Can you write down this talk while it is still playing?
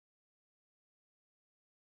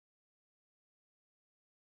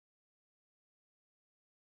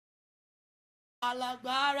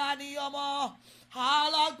alágbára ni ọmọ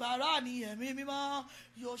alágbára ni ẹ̀mí mímọ́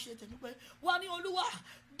yóò ṣe tèmi pé wá ní olúwa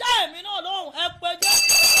dá ẹ̀mí náà lóhùn ẹ pé jẹ́.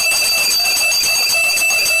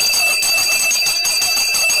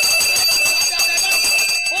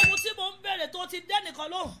 ohun tí mo ń bèrè tó ti dẹ́nìkan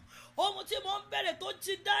lóhùn ohun tí mo ń bèrè tó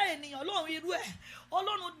ti dá ènìyàn lóhùn irú ẹ̀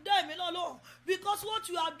ọlọ́run dá ẹ̀mí náà lóhùn because what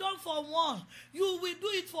you have done for one you will do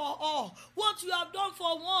it for all what you have done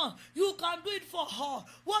for one you can do it for all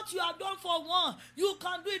what you have done for one you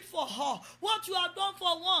can do it for all what you have done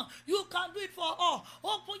for one you can do it for all.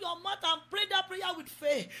 Open your mouth and pray that prayer with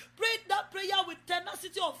faith, pray that prayer with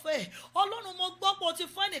tenacity of faith. Ọlọ́run mo gbọ́ pé o ti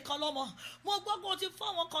fún ẹnìkan lọ́mọ, mo gbọ́ pé o ti fún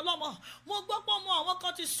àwọn kan lọ́mọ, mo gbọ́ pé ọmọ àwọn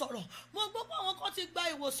kan ti sọ̀rọ̀, mo gbọ́ pé àwọn kan ti gba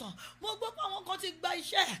ìwòsàn, mo gbọ́ pé àwọn kan ti gba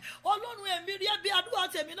iṣẹ́. Ọlọ́run èmi rí ẹbí àdúrà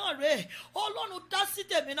tèmi náà rè, Ọlọ́run dá sí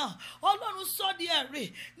tèmi náà, Ọlọ́run sọ di ẹ̀rí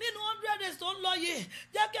nínú 100 days tó ń lọ yìí.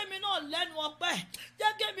 Jẹ́ kémi náà lẹ́nu ọpẹ́,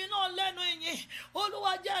 jẹ́ kémi náà lẹ́nu ìyìn.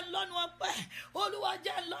 Olúwa jẹ́ ńlọ́nu ọpẹ́, Olúwa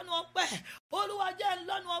jẹ́ ńlọ́nu ọpẹ́, Olúwa jẹ́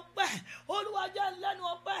ńlọ́nu ọpẹ́, Olúwa jẹ́ ńlẹ́nu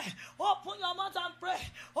ọpẹ́. Open your mouth and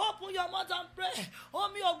pray, open your mouth and pray.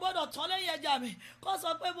 Omi ò gbọ́dọ̀ tán lẹ́yìn ẹja mi kó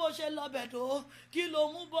sọ pé bó ṣe lọ bẹ̀ tó kí ló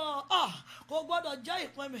mú bọ̀ kò gbọ́dọ̀ jẹ́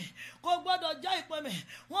ìpín mi, kò gbọ́dọ̀ jẹ́ ìpín mi.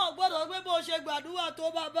 Wọ́n gbọ́dọ̀ pé bó ṣe gbàdúrà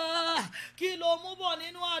tó bàbá kí ló mú bọ̀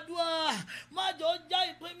nínú àdúrà. Má jẹ́ ó jẹ́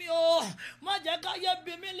ìpín mi o, má jẹ́ káyé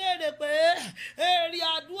bí mi léèrè pé èrè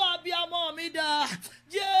àdúrà bí ọmọ mi dà.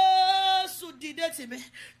 Jésù dìde tì mí,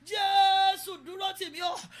 Jésù dúró tì mí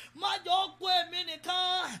o, má jẹ́ ó kó èmi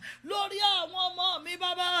nìkan lórí àwọn ọmọ mi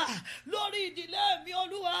bàbá, lórí ìdílé mi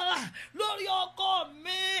Olúwa, lórí ọkọ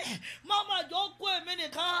mi. Má jẹ́ ó kó èmi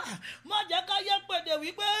nìkan, má jẹ́ káyé pèdè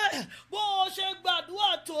wípé bó o ṣe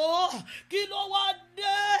gbàdúrà tó kí ló wá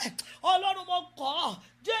dé. Ọlọ́run mo kọ̀,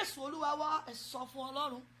 Jésù Olúwa wá ẹ sọ fún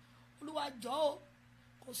Ọlọ́run, Olúwa jọ̀ọ́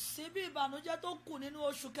kò sí bí ìbànújẹ́ tó kù nínú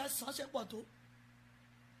oṣù kẹsàn-án ṣe pọ̀ tó,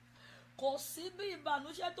 kò sí bí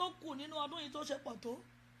ìbànújẹ́ tó kù nínú ọdún yìí tó ṣe pọ̀ tó.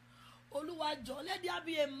 Olúwa jọ̀ọ́, let there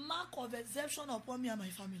be a mark of exemption upon me and my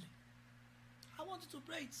family. I want you to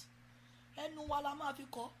pray it. Ẹnu wa la máa fi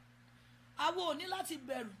kọ́, àwọn ò ní láti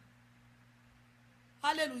bẹ̀rù.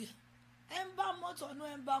 Hallelujah. Ember or no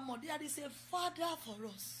ember, there is a Father for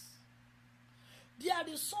us. There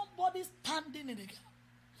is somebody standing in the gap.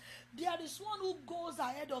 There is one who goes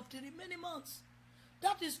ahead of the remaining months.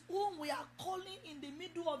 That is whom we are calling in the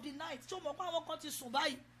middle of the night. So mo pa àwọn kan ti sùn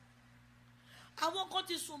báyìí. Àwọn kan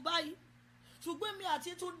ti sùn báyìí. Ṣùgbọ́n mi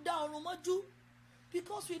àti tún dá ọrùn mọ́jú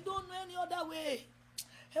because we don't know any other way.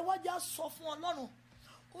 Ẹ wá já sọ fún Ọlọ́run.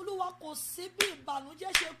 Olúwa kò sí bí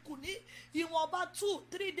ìbànújẹ́ ṣe kù ní ìwọ̀nba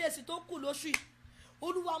 2-3 days tó kù lóṣù yìí.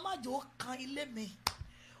 Olúwa má jẹ́ ó kan ilé mi.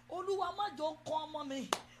 Olúwa má jẹ́ ó kan ọmọ mi.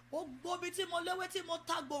 Gbogbo bí tí mo léwé tí mo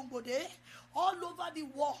ta gbòǹgbòdé all over the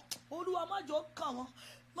world. Olúwa má jẹ́ ó kan wọn.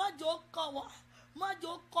 Má jẹ́ ó kan wọn. Má jẹ́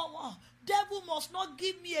ó kan wọn. Devil must not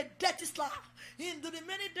give me a dirty slap in the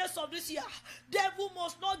remaining days of this year. Devil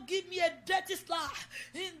must not give me a dirty slap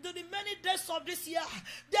in the remaining days of this year.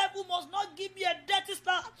 Devil must not give me a dirty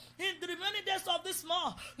slap in the remaining days of this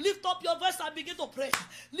month. Lift up your voice and begin to pray.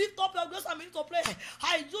 Lift up your voice and begin to pray.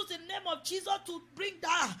 I use the name of Jesus to bring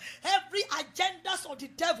down every agendas of the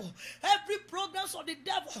devil, every programs of the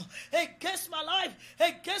devil against my life,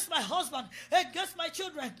 against my husband, against my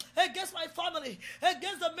children, against my family,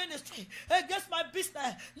 against the ministry, against my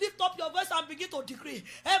business. Lift up your voice and begin to decree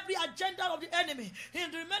every agenda of the enemy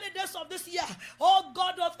in the remaining days of this year. Oh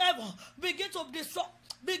God of heaven, begin to destroy.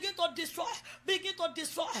 Begin to destroy, begin to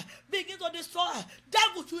destroy, begin to destroy.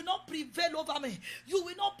 Devil, you will not prevail over me. You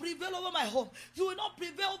will not prevail over my home. You will not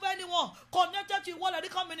prevail over anyone connected to World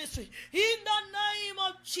Radical Ministry. In the name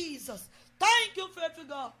of Jesus. Thank you, faithful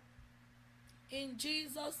God. In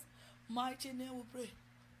Jesus' mighty name we pray.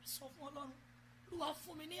 So for long, you are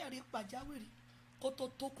for me near the pajawiri.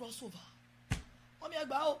 Koto to crossover. Omi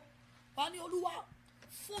egba o. Wani Olúwa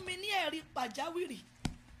fún mi ní ẹ̀rí pàjáwìrì.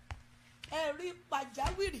 Ẹ̀rí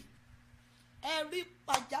pàjáwìrì, ẹ̀rí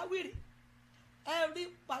pàjáwìrì, ẹ̀rí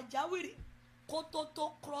pàjáwìrì, kó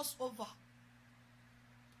tó cross over,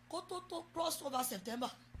 kó tó cross over September.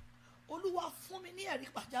 Olúwa fún mi ní ẹ̀rí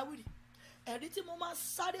pàjáwìrì, ẹ̀rí tí mo máa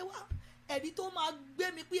sáré wá, ẹ̀rí tó máa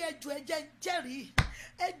gbé mi pé ẹjọ́ ẹjẹ́ ń jẹ́rìí,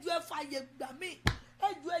 ẹjọ́ ẹ fàyè gbà mí,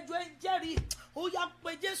 ẹjọ́ ẹ ń jẹ́rìí. Ó yá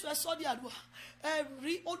pé Jésù ẹ sọ́ di àdúrà,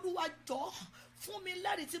 ẹ̀rí Olúwa jọ̀ọ́ fún mi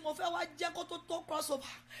lẹ́rìí tí mo fẹ́ wá jẹ́ kó tó crossover,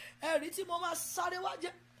 ẹ̀rí tí mo máa sáré wá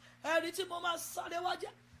jẹ́, ẹ̀rí tí mo máa sáré wá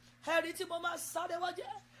jẹ́, ẹ̀rí tí mo máa sáré wá jẹ́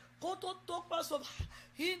kó tó crossover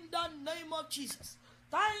in the name of Jesus.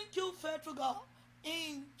 Thank you, faithful God.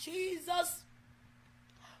 In Jesus'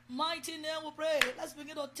 mighty name we pray. Let's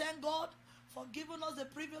begin to thank God for giving us the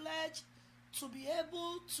privilege to be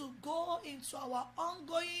able to go into our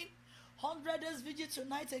ongoing 100 days vigil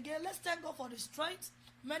tonight again. Let's thank God for the strength.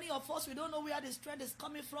 Many of us, we don't know where the strength is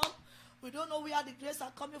coming from. We don't know where the grace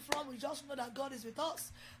are coming from. We just know that God is with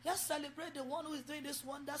us. Let's celebrate the one who is doing these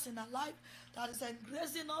wonders in our life, that is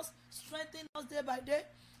engracing us, strengthening us day by day.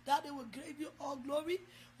 That He will give you all glory.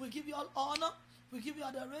 We give you all honor. We give you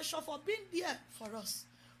adoration for being there for us.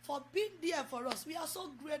 For being there for us. We are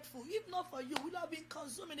so grateful. If not for you, we would have been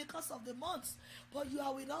consumed in the course of the months. But you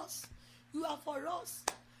are with us. You are for us.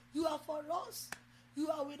 You are for us. You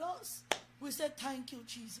are with us. We say thank you,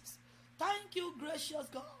 Jesus. Thank you, gracious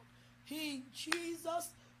God. In Jesus'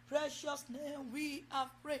 precious name we have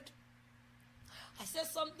prayed. I said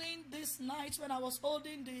something this night when I was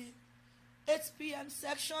holding the 8 p.m.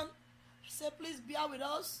 section. I said, please bear with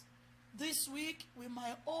us. This week we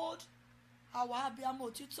might hold our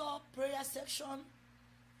Abiyamo Otito prayer section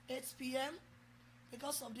 8 p.m.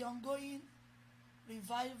 because of the ongoing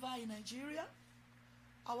revival in Nigeria.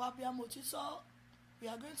 Our Abiyamo Otito, we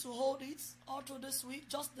are going to hold it all through this week,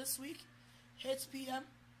 just this week, 8 p.m.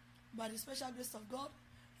 by the special grace of God.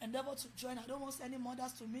 Endeavor to join. I don't want any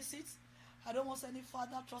mothers to miss it. I don't want any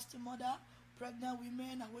father, trusting mother, pregnant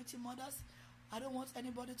women, awaiting mothers. I don't want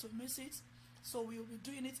anybody to miss it. So we will be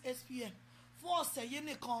doing it 8 p.m. Fún ọ̀sẹ̀ yìí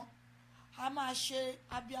nìkan, a máa ṣe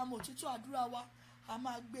Abiyamo Otito àdúrà wa, a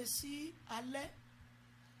máa gbé sí alẹ́,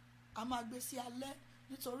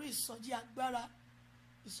 nítorí ìsọjí agbára,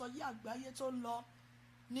 ìsọjí àgbáyé tó ń lọ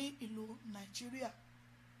ní ìlú Nàìjíríà.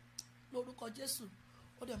 Lórúkọ Jésù,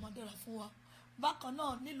 ó dẹ̀ máa dára fún wa. Bákan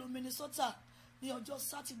náà nílùú Minnesota ní ọjọ́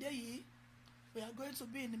Sátidé yìí, we are going to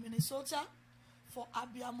be in Minnesota for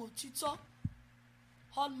Abiyamo Otito.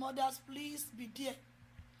 All mothers, please be there.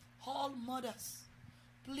 All mothers,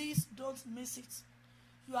 please don't miss it.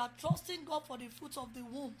 You are trusting God for the fruit of the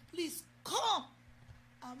womb. Please come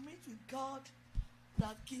and meet with God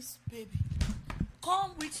that gives baby.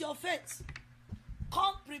 Come with your faith.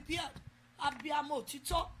 Come prepared. Abiyamo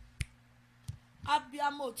Otito.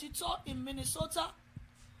 Abiyamo Otito in Minnesota.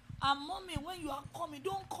 And mommy, when you are coming,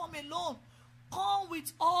 don't come alone. Come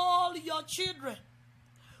with all your children.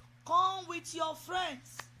 Come with your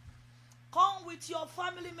friends. Come with your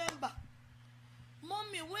family member.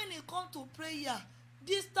 Mommy, when it comes to prayer,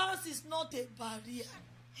 distance is not a barrier.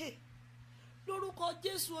 Hey, lórúkọ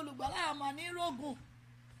Jésù olùgbàlà àmà ní rògùn.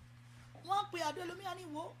 Wọ́n pe Adélomi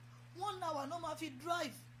àníwò 1 hour no máa fi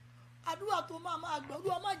drive. Àdúrà tó máa gbọ́.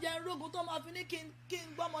 Olúwa má jẹ́ rògùn tó máa fi ní kí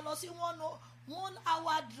n gbọ́mọ lọ sí 1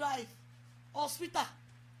 hour drive hospital.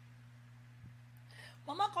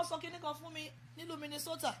 Mama kan sọ kíní kan fún mi nílùú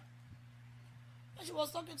Minnesota. And she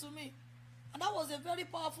was talking to me. And that was a very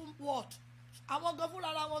powerful word. Àwọn gan fúnra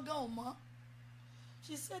ara wọn gan ò mọ̀.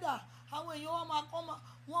 She said that àwọn èèyàn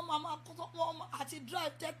wọ́n máa àti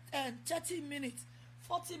drive 30 minutes,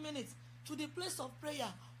 40 minutes to the place of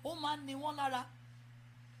prayer. Ó máa ní wọ́n lára.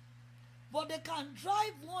 But they can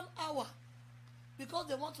drive 1 hour because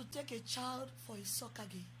they want to take a child for a soccer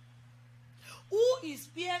game. Who is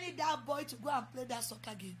sparing that boy to go and play that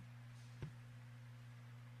soccer game?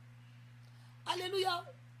 Hallelujah.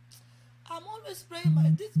 I'm always praying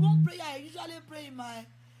this one prayer I usually pray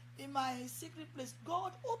in my secret place.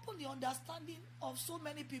 God, open the understanding of so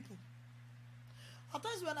many people. At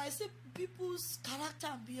times when I see people's character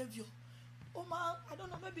and behavior, oh man, I don't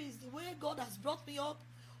know, maybe it's the way God has brought me up.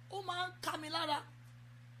 Oh man, Kamilara.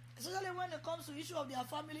 Especially when it comes to issue of their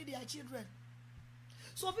family, their children.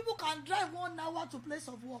 So people can drive 1 hour to place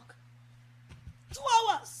of work. 2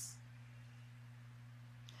 hours.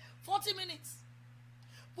 40 minutes.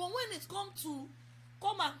 But when it comes to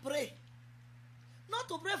come and pray, not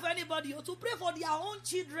to pray for anybody, or to pray for their own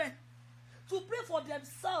children, to pray for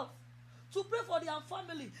themselves, to pray for their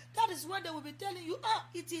family, that is when they will be telling you,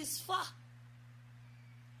 it is far.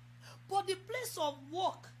 But the place of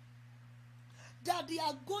work that they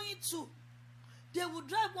are going to, they will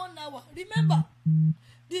drive 1 hour. Remember,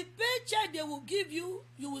 the paycheck they will give you,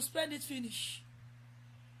 you will spend it finish.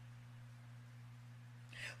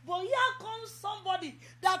 But here comes somebody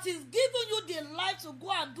that is giving you the life to go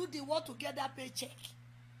and do the work to get that paycheck.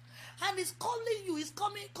 And he's calling you,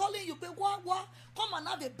 calling you, what? Come and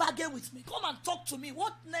have a bargain with me. Come and talk to me.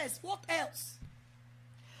 What next? What else?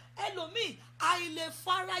 Ẹlòmíì, àìlè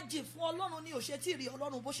farajì fún Ọlọ́run ní òṣètìrì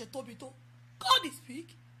Ọlọ́run bó ṣe tóbi tó. God is big,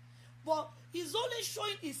 but he's only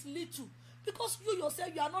showing his little because you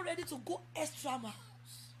yourself, you are not ready to go extra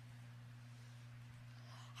miles.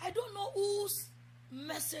 I don't know whose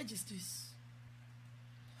message is this.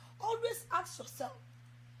 Always ask yourself,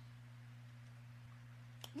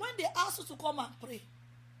 when they ask you to come and pray,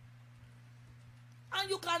 and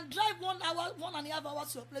you can drive 1 hour, 1.5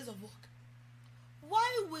 hours to your place of work,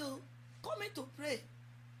 why will coming to pray,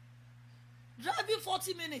 driving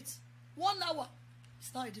 40 minutes, 1 hour,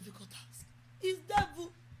 it's not a difficult task. It's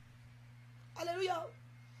devil. Hallelujah.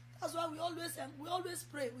 That's why we always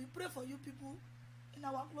pray. We pray for you people in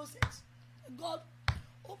our closet. God,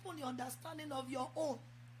 open the understanding of your own.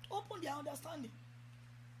 Open their understanding.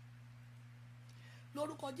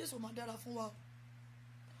 Lórúkọ Jésù máa dára fún wa.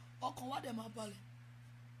 Ọkàn wa dẹ̀ máa balẹ̀.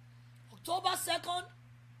 October 2nd,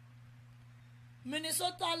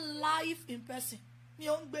 Minnesota live in person. Mi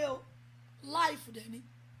ò ń gbé o. Live dẹ̀ ni.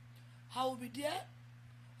 I will be there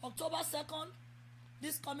October 2nd,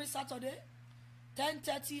 this coming Saturday,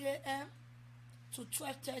 10:30 a.m. to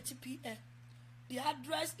 12:30 p.m. The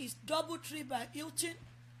address is DoubleTree by Hilton,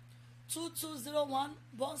 2201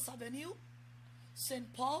 Bonds Avenue,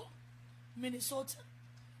 St. Paul, Minnesota,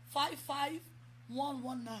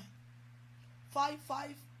 55119.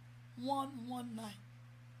 55119.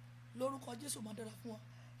 Lórúkọ Jésù máa dára fún wa.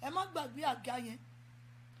 Ẹ má gbàgbé àga yẹn.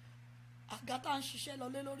 Àga tá à ń ṣiṣẹ́ lọ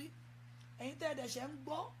lé lórí. Ẹ̀yin tẹ́ ẹ̀dẹ̀ṣẹ̀ ń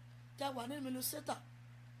gbọ́ tẹ́ wà ní Minnesota.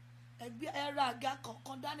 Ẹ ra àga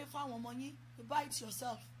kọ̀ọ̀kan dání fún àwọn ọmọ yín. You buy it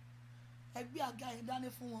yourself. Ẹ gbé àga yẹn dání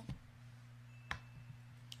fún wọn.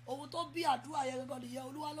 Ohun tó bí àdúrà yẹn gẹ́gọ́ nìyẹn.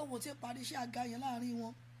 Olúwa lóhun tí parí iṣẹ́ àga yẹn láàrin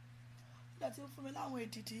wọn. Ó dẹ̀ ti ń fún mi láwọn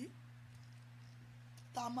èdìdí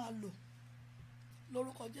tá a máa lò.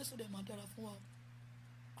 Lórúkọ Jésù dẹ̀ máa dára fún wa.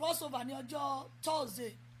 Crossover ní ọjọ́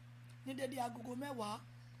Thursday ní dédé agogo 10.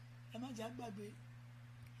 Ẹ má jẹ́ àgbàgbé.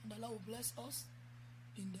 And Allah will bless us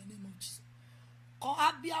in the name of Jesus. Kan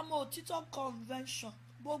abiyamọ òtítọ́ convention.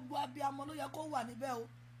 Gbogbo abiyamọ ló yẹ kó wà níbẹ̀ o.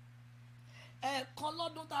 Ẹ̀ẹ̀kan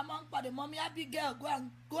lọ́dún tá a máa ń pàdé. Mọ́mí Abigail, go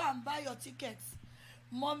and buy your tickets.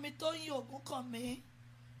 Mọ́mí Tóyìn Ògúnkànmí.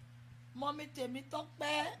 Mọ́mí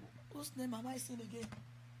Tèmítọ́pẹ́. Whose name am I seeing again?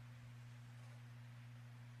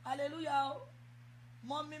 Hallelujah.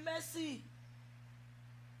 Mọ́mí Mercy.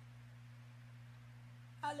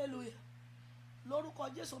 Hallelujah. Lórúkọ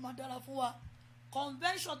Jésù máa dára fún wa.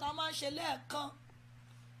 Convention tá a máa ń ṣe lẹ́ẹ̀kan.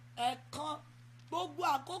 Gbogbo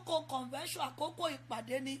àkókò convention àkókò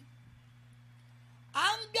ìpàdé ni.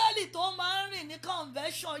 Áńgẹ́lì tó máa ń rìn ní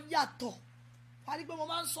convention yàtọ̀. Parí pé mo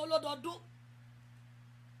máa ń sọ lọ́dọọdún.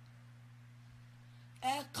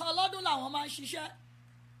 Ẹ̀ẹ̀kan lọ́dún làwọn máa ń ṣiṣẹ́.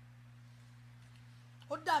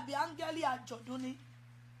 Ó dàbí áńgẹ́lì àjọ̀dún ni.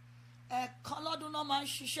 Ẹ̀ẹ̀kan lọ́dún náà máa ń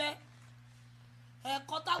ṣiṣẹ́.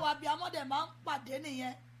 Ẹ̀ẹ̀kan táwa abiyamọ dẹ̀ máa ń pàdé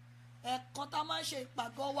nìyẹn. Ẹ̀ẹ̀kan tá a máa ń ṣe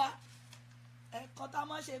ìpàgọ́ wa. Ẹ̀ẹ̀kan tá a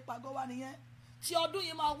máa ń ṣe ìpàgọ́ wa nìyẹn. Tí ọdún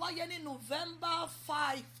yìí máa wáyé ní November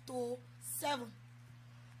 5 to 7.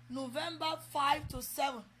 November 5 to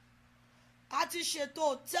 7. A ti ṣètò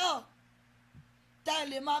hotel tẹ́ ẹ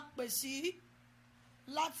lè máa pè sí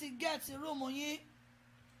láti gẹ́ẹ̀tì rúùmù yín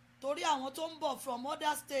torí àwọn tó ń bọ̀ from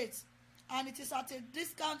other states, and it is at a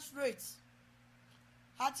discount rate.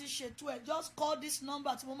 A ti ṣètò ẹ̀. Just call this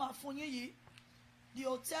number tí mo máa fún yín yìí. The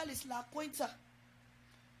hotel is La Quinta.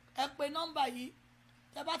 Ẹ pe nọ́mbà yìí.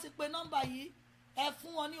 Tẹ́ bá ti pe nọ́mbà yìí, ẹ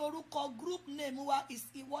fún wọn ní orúkọ group name wa is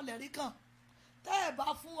Ìwọlẹ̀ríkàn. Tẹ́ ẹ bá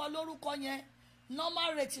fún wọn lórúkọ yẹn,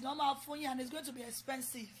 normal rate náà máa fún yín, and it's going to be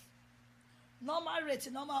expensive. Normal rate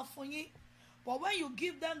náà máa fún yín. But when you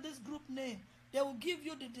give them this group name, they will give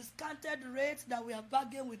you the discounted rate that we have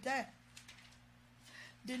bargained with them.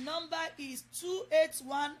 The number is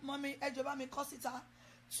 281, mommy, ẹjọba mi kọ síta,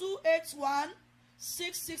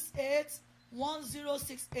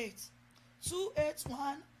 281-668-1068.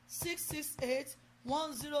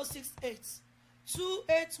 281-668-1068.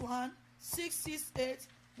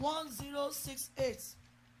 281-668-1068.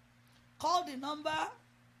 Call the number,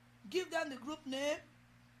 give them the group name,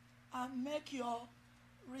 and make your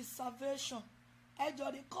reservation.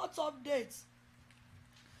 The cut-off date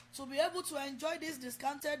to be able to enjoy this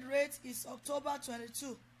discounted rate is October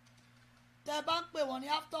 22. Tẹ́ bá ń pè wọ́n ní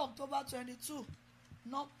after October 22,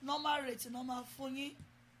 normal rate normal fún yín.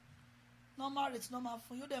 Normal rate normal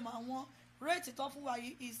fún yín. Ó dẹ̀ máa wọ́n. Rate tó fún wa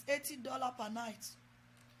yìí is $80 per night.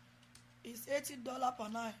 It's $80 per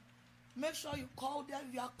night. Make sure you call them.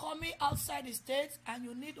 If you are coming outside the state and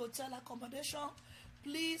you need hotel accommodation,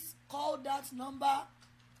 please call that number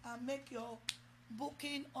and make your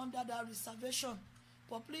booking under that reservation.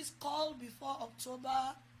 But please call before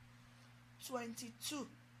October 22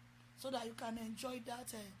 so that you can enjoy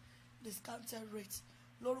that discounted rate.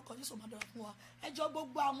 Lórúkọ Jésù máa dára fún wa. Ẹ jọ̀ọ́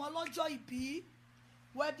gbogbo àwọn ọlọ́jọ́ ìbí,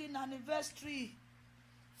 wedding anniversary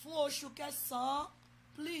fún oṣù kẹsàn-án,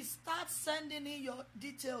 please start sending in your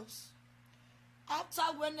details. After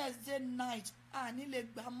Wednesday night, a ní lè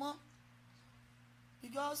gbà mọ́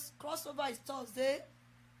because crossover is Thursday,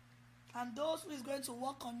 and those who is going to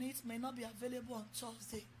work on it may not be available on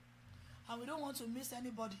Thursday, and we don't want to miss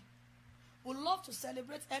anybody. We love to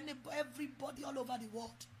celebrate everybody all over the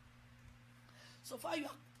world. So far, you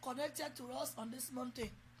are connected to us on this mountain.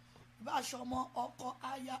 Bashomo, Oko,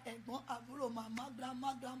 Aya, Egbon, Aburo, Mama,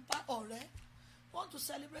 Grandma, Grandpa, Ore. Want to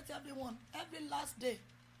celebrate everyone every last day.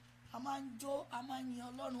 Amanjo, Amanyi,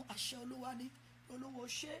 Ọlọ́run, àṣẹ Olúwa ni. Olúwo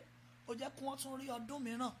ṣé, ó jẹ́ kí wọ́n tún rí ọdún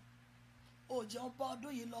mìíràn. Ó jẹ́ ó bá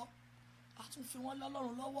ọdún yìí lọ. A tún fi wọ́n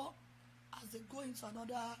lọ́lọ́run lọ́wọ́ as they go into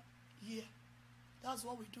another year. That's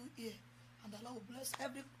what we do here. And the Lord will bless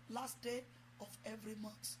every last day of every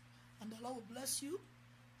month. And the Lord will bless you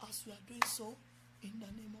as we are doing so in the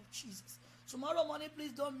name of Jesus. Tomorrow morning,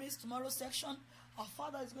 please don't miss tomorrow's section. Our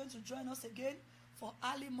Father is going to join us again for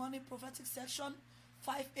early morning prophetic section,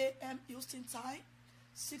 5 a.m. Houston time,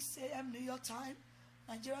 6 a.m. New York time.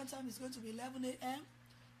 Nigerian time is going to be 11 a.m.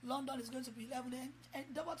 London is going to be 11 a.m.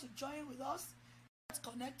 Endeavor to join with us. Get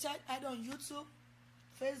connected either on YouTube,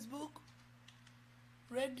 Facebook,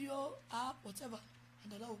 radio, app, whatever.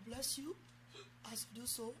 And the Lord will bless you as you do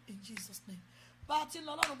so in Jesus' name. Bàtí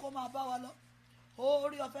lọ́lọ́run kó máa bá wa lọ.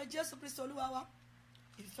 Oore ọ̀fẹ́ Jésù Kristi Olúwa wa.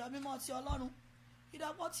 Ìfẹ́ mímọ́ ti Ọlọ́run.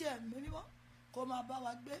 Ìdàpọ̀ ti ẹ̀mí mímọ́ kó máa bá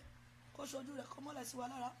wa gbé. Kó ṣojú rẹ̀ kó mọ́lẹ̀ sí wa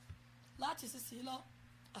lára. Láti sísìn lọ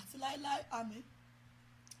àti láíláí àmín.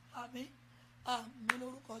 Àmín. Àmín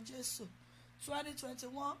lórúkọ Jésù.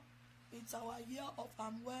 2021, it's our year of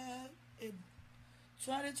I'm well able.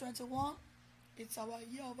 2021, it's our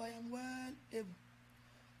year of I am well able.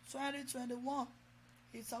 2021,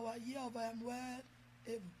 it's our year of I am well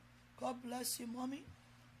able. God bless you, Mommy.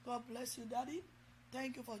 God bless you, Daddy.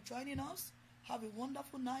 Thank you for joining us. Have a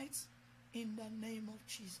wonderful night in the name of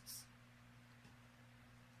Jesus.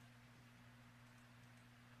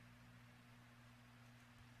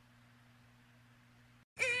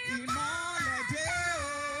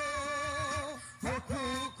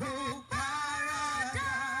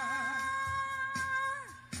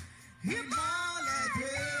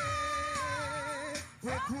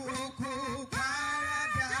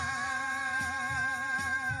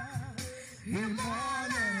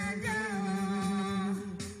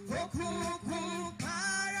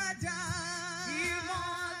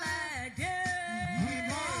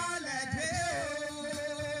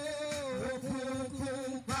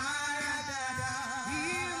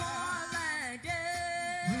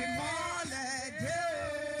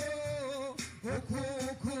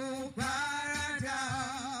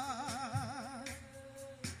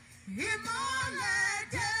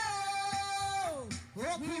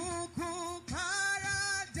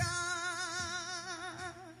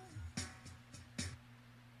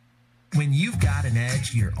 When you've got an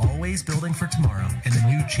edge, you're always building for tomorrow. And the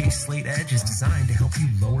new Chase Slate Edge is designed to help you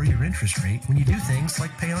lower your interest rate when you do things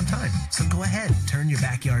like pay on time. So go ahead, turn your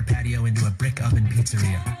backyard patio into a brick oven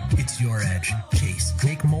pizzeria. It's your edge. Chase,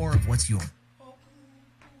 make more of what's yours.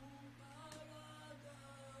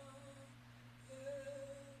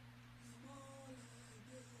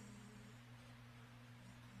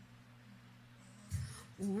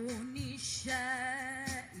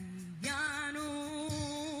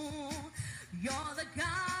 You're the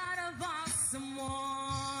God of awesome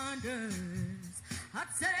wonders. I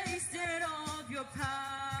tasted of your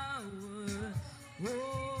power.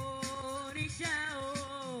 Oh, Nisha,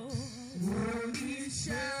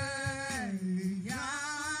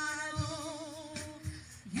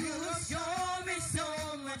 you have shown me so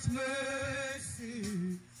much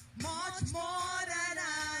mercy, much more than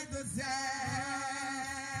I deserve.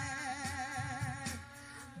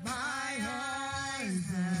 My eyes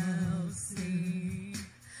have seen,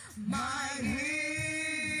 my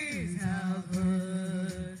ears have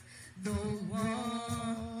heard the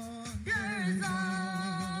wonders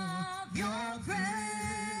of your praise.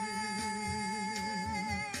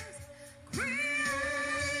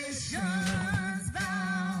 Creation's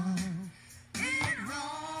bound in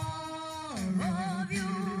awe of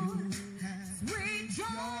you. We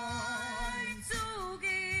join to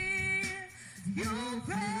give you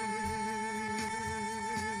praise.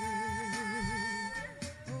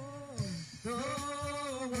 The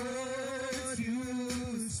words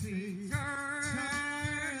you speak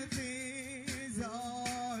turn things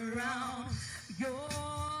around. Your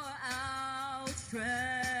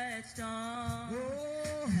outstretched arm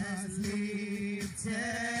has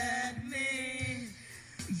lifted me.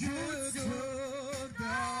 You took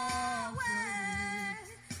away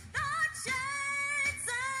the chains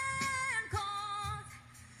and cords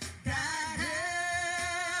that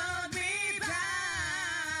held me bound.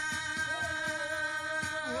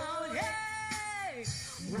 Hey,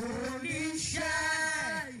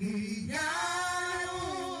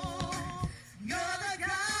 you're the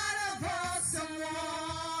God of awesome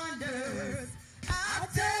wonders. I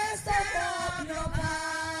testify.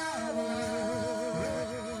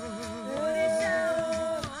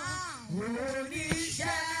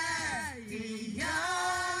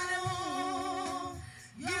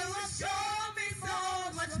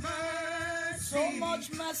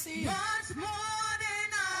 much mercy. Much more than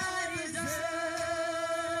I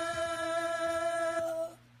deserve.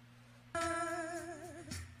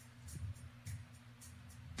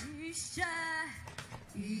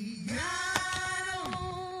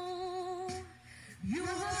 You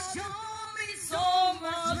have shown me so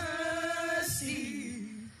much mercy,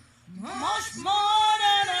 Much more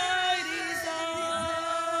than I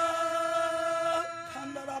deserve.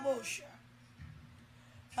 Kandarabosha.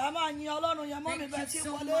 Ẹ máa yin Ọlọ́run yẹn mọ́ mi Thank bẹ́ẹ̀ you tí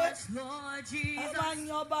so wọlé. much, Lord Ẹ máa Jesus. yin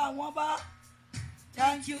ọba àwọn ọba.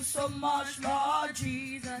 Thank you so much, Lord.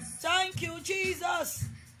 Jesus. Thank you, Jesus.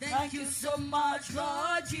 Thank you so much,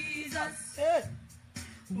 Lord Jesus. Hey.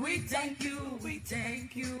 We thank you, we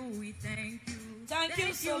thank you, we thank you. Thank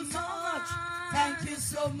you so much. Thank you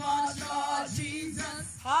so much, Lord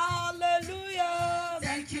Jesus. Hallelujah.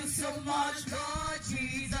 Thank you so much, Lord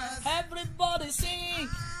Jesus. Everybody sing.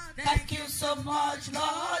 Thank you so much,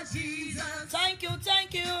 Lord. Jesus. Thank you,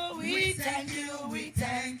 thank you. We thank you, we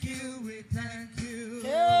thank you. we thank you.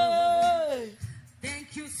 Hey.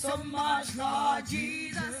 Thank you So much, Lord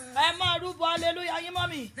Jesus. Ẹ máa rúbọ hallelujah yín mọ́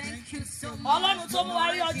mi. Thank you so much. Ọlọ́run tó mú wa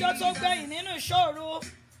rí ọjọ́ tó gbẹ̀yìn nínú ìṣòro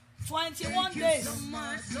 21 days.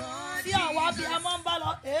 Tí àwa bí a máa ń bá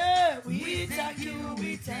lọ. Hey, we thank you,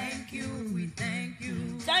 we thank you. we thank you.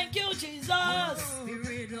 Thank you, Jesus.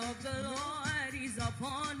 Spirit of the Lord is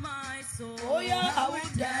upon my soul. Oh yeah, I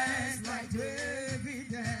will dance like David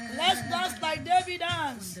danced. Let's dance like David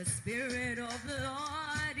dance. The Spirit of the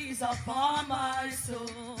Lord is It's upon my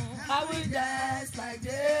soul. I will dance like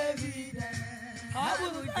David dance. I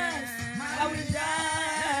will dance. I will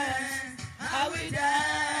dance. I will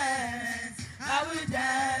dance. I will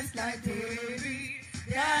dance like David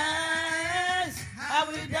dance. I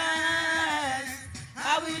will dance. I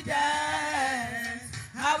will dance.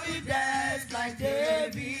 I will dance like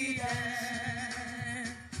David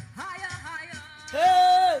dance. higher, higher.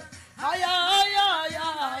 Hey, higher, higher,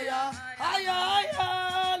 higher, higher, higher,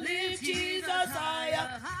 higher. Lift Jesus higher,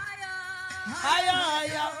 Higher, higher,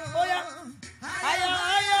 higher. Oh yeah, higher,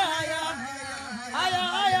 higher, higher, higher,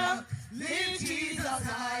 higher. Lift Jesus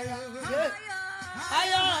higher, yeah.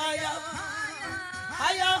 Higher, higher,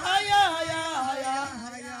 higher, higher,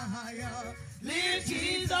 higher, higher. Lift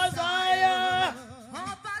Jesus higher.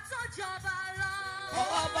 Ọba tó jọba lọ.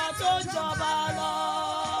 Ọba tó jọba lọ.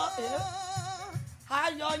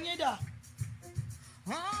 Ayọ̀ yín dà.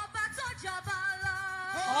 Ọba tó jọba lọ.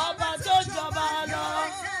 Ọba tó jọba lọ.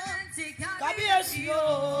 Kábíyèsí o.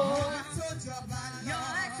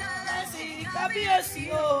 Kábíyèsí, kábíyèsí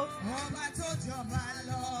o. Ọba tó jọba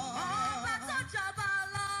lọ.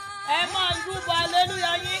 Ẹ máa rúbọ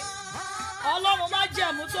hallelujah yín. Ọlọ́run má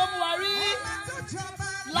jẹ̀mú tó mú wa rí.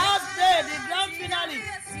 Last day, the grand finale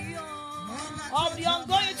of the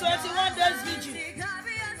ongoing 21 days vigil.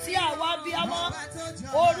 Tí àwa bíamọ́,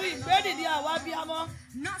 orí ìgbédìdí àwa bíamọ́.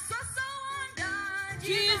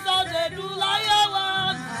 Jesus dey do láyé wa,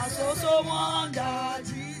 na so so wonder.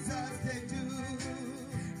 Jesus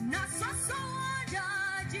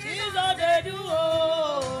dey do o.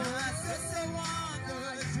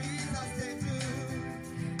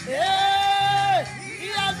 Hey, he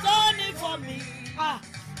has done it for me. Ah,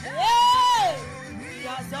 hey, he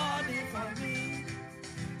has done it for me.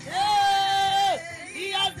 Hey, he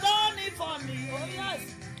has done it for me. Oh yes,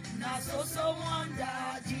 na so so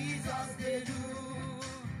wonder Jesus dey do.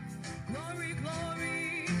 Glory,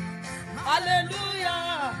 glory.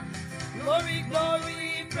 Hallelujah, glory,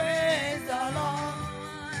 glory, praise the Lord.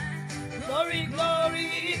 Glory, glory,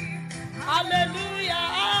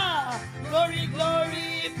 hallelujah, glory,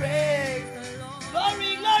 glory, praise the Lord.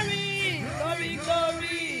 Glory, glory, glory,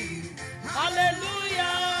 glory,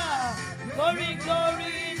 hallelujah, glory,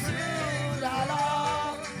 glory to the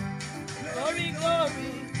Lord. Glory,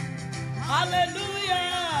 glory,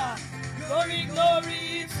 hallelujah, glory, glory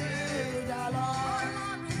to the Lord.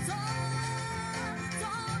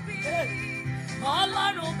 Hey.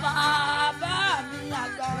 Ọlọ́run bàbá mi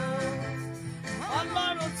àgbà o.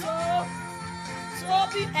 Ọlọ́run tó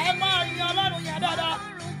bí ẹ máa yan Ọlọ́run yẹn dáadáa.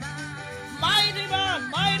 Mighty God,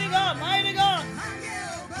 mighty God, mighty God.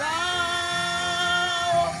 Gbà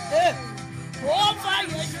ó. Ó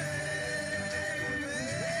fàyè ṣe.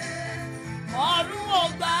 Ọ̀run ò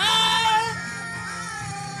gbà á.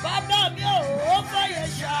 Bàbá mi ò fàyè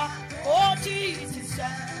ṣá. Ó tí ì ti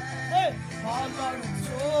sẹ́. Ọlọ́run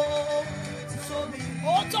tó tóbi.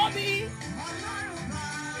 Ó tóbi.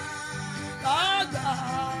 Àgbà.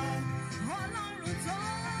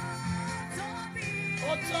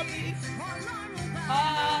 Ó tóbi.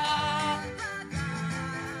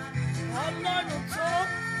 Ọlọ́run tó.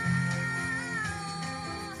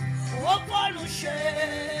 Ó pọ̀lù ṣe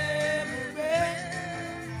ibùgbé.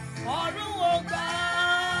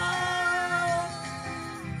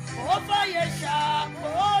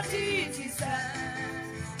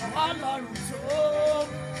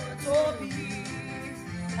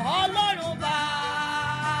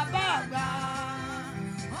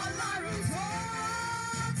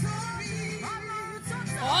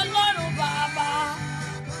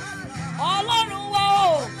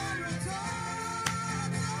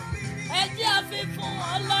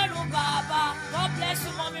 Ọlọ́run bàbá. God bless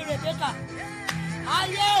you, Mommy Rebecca.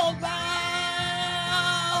 Ayé ò gbà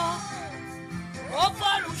ó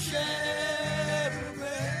fọ́rùn ṣe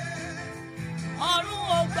ibùgbé. Ọ̀run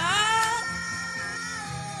ò gbà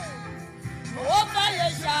ó fàyè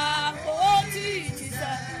ṣàpótí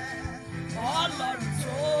ìtìsẹ̀. Ọlọ́run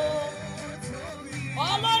tó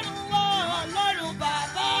Ọlọ́run wọ Ọlọ́run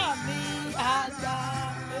bàbá mi àgbà.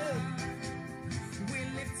 We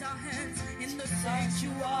lift our hands in the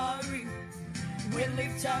sanctuary. We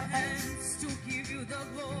lift our hands to give you the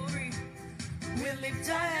glory. We lift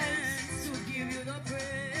our hands to give you the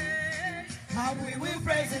praise. And we will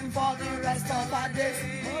praise him for the rest of our days.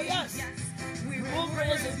 Oh yes, We we'll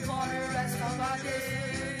praise him for the rest of our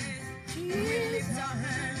days. We lift our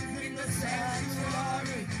hands in the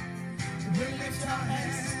sanctuary. We lift our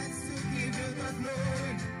hands To give you the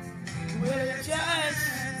glory. we lift your hands.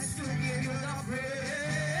 To give you the praise.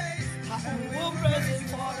 And we will praise him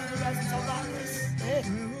for the rest of our days. Hey.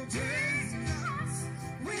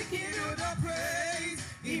 We give you the praise.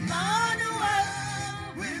 Emmanuel,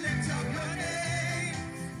 We lift up your name.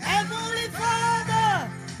 Heavenly Father,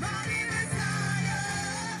 Mighty Messiah.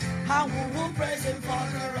 and we will praise him for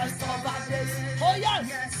the rest of our days. Oh yes,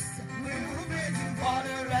 Yes, we will praise you. for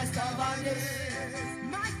the rest of our days.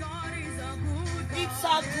 My God is a good God. It's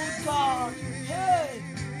a good God. Hey.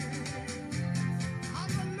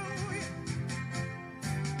 Hallelujah.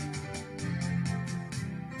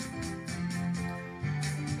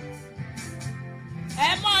 Ẹ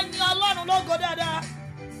máa yin Ọlọ́run lógo dáadáa.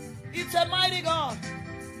 It's a mighty God.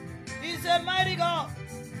 He's a mighty God.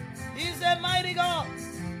 He's a mighty God.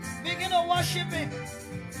 Begin to worship him.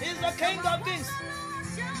 He's the King of Kings.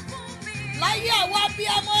 Láyé àwa bí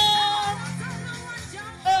a mọ́.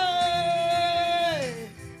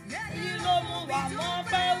 Èyí ló mú wa mọ́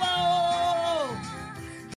pẹ́ wá o.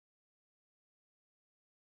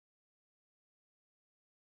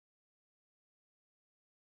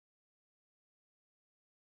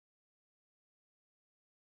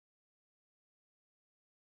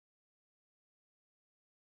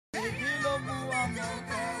 Èyí ló mú wa mọ́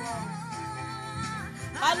pẹ́ wá o.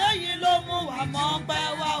 Alẹ́ yìí ló mú wa mọ́ pẹ́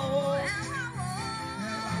wá o.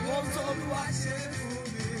 Ohun tó Olúwa ṣe fún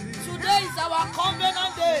mi. Today is our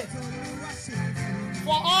covenant day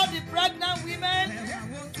for all the pregnant women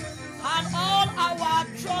and all our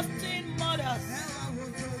trusting mothers.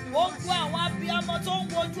 Gbogbo àwọn abiyamọ tó ń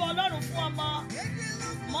wojú Ọlọ́run fún ọmọ.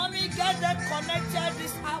 Mommy, get them connected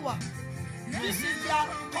this hour. This is their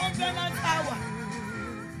covenant hour.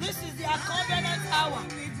 This is their covenant hour.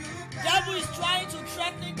 Devil is trying to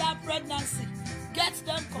threaten that pregnancy. Get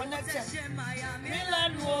them connected.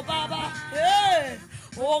 Mílẹ̀nu o bàbá.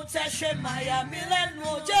 Ohun tẹ́ ṣe màyà mílẹ̀nu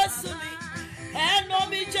o Jésù mi. Ẹnu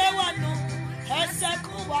mi jẹ́ wà nù. Ẹsẹ̀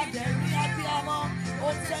kún wà dẹ̀rí abiyamọ.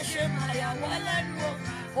 Ohun tẹ́ ṣe màyà wá lẹ́nu o.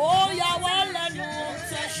 Ó yà wá lẹ́nu. Ohun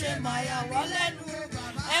tẹ́ ṣe màyà wá lẹ́nu.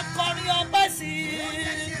 Ẹ kọrin ọpẹ́ sí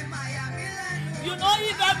i. You know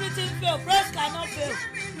if everything fail, praise cannot fail.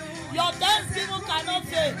 Your thanksgiving cannot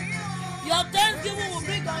fail. Your thanksgiving will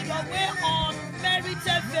bring on your way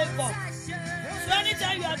unmerited favor. So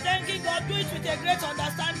anytime you are thanking God, do it with a great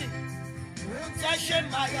understanding. Ṣẹ̀ṣẹ̀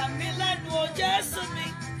màyà mi lẹ́nu o Jésù mi,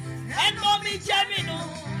 ẹnu mi jẹ́ mi nù,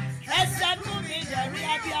 ẹsẹ̀ kún mi dẹ̀rí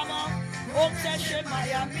abiyamọ. Ó ṣẹ̀ṣẹ̀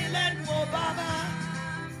màyà mi lẹ́nu o bàbá.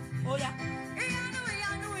 Ó yá.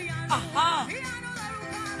 Aha.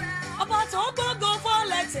 Ọba tó gbogbo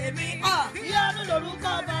fọ́lẹ̀ tèmi, ìyanu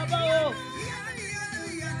lorúkọ bàbá o.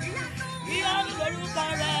 Ìyanu lorúkọ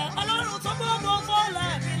rẹ̀, Ọlọ́run tó gbogbo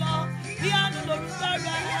fọ́lẹ̀ mi lọ. Ìyanu lorúkọ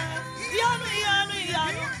rẹ̀, ìyanu ìyanu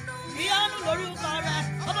ìyanu. Ìyanu lorúkọ rẹ̀,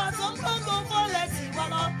 ọba tó gbogbo fọ́lẹ̀ tì wá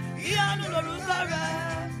lọ. Ìyanu lorúkọ rẹ̀.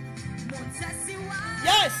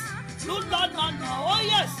 Yes, you Lord nana, oh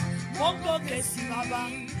yes, mo ń gòkè sí bàbá.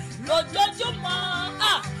 Lójoojúmọ́,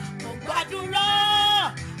 mo gbàdúrà.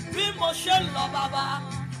 Bí mo ṣe ń lọ bàbá,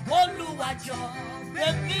 Olúwa jọ̀ọ́ gbé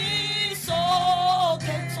mi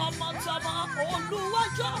sókè tọmọtọmọ. Olúwa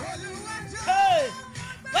jọ̀ọ́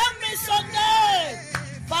gbé mi sókè,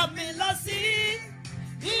 fà mí lọ sí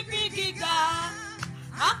ibi gíga,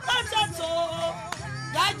 àpáta tó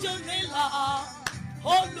dájú mi lọ.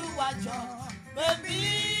 Olúwa jọ̀ọ́ gbé mi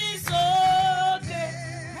sókè.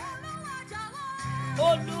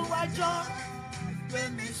 Olúwa jọ̀ọ́ gbé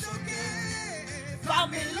mi sókè. Fà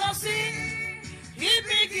mí lọ sí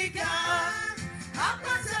ibi gíga,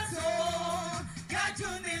 àpáta tó Gájú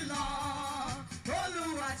mi lọ,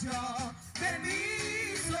 Olúwa jọ̀ọ́ gbé mi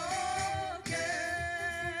sókè.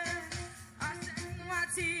 Àṣẹ̀yìn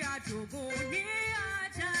àti àjògùn ní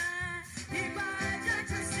àjà, ìgbà ẹ̀jẹ̀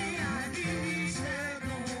jù sí àní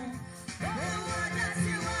ìṣẹ́gun. Olúwa dá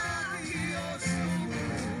sí wa.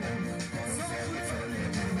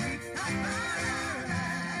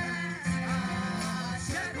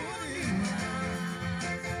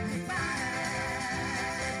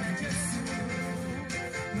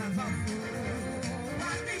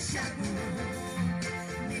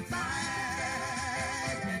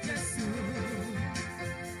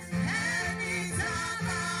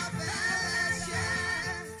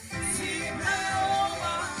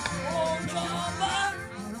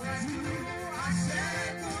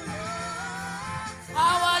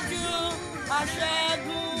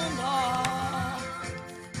 aṣẹ́gun lọ.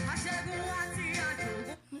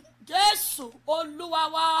 Jésù Olúwa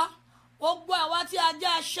wa, gbogbo àwa tí a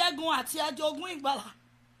jẹ́ aṣẹ́gun àti ajogún ìgbàlà,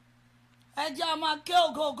 ẹ jẹ́ a máa ké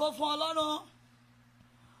ògo ògo fún Ọlọ́run.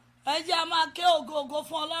 Ẹ jẹ́ a máa ké ògo ògo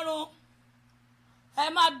fún Ọlọ́run. Ẹ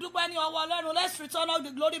máa dúpẹ́ ní ọwọ́ Ọlọ́run. Let's return all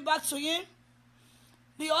the glory back to Him.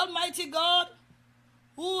 The Almighty God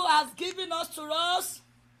who has given us to us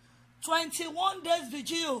 21 days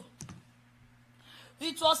vigil.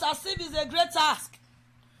 It was as if it's a great task.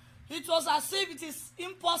 It was as if it is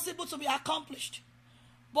impossible to be accomplished.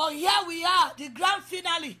 But here we are, the grand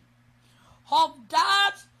finale of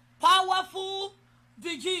that powerful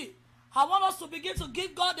vigil. I want us to begin to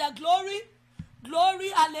give God their glory. Glory,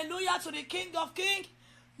 hallelujah to the King of Kings.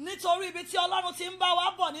 Nítorí ibi tí Ọlọ́run ti ń bá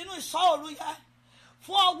wa bọ̀ nínú ìṣọ́ òru yẹn.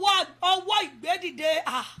 Fún ọwọ́ ìgbédìde.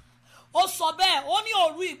 Ó sọ bẹ́ẹ̀, ó ní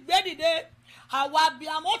òru ìgbédìde. Àwa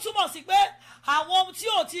abiyamọ, ó túmọ̀ sí pé àwọn ohun tí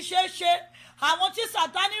ò ti ṣeé ṣe, àwọn tí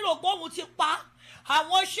Sátánì rò pé òun ti pa,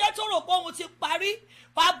 àwọn iṣẹ́ tó rò pé òun ti parí,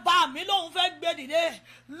 bàbá mi lòun fẹ́ gbé dìde.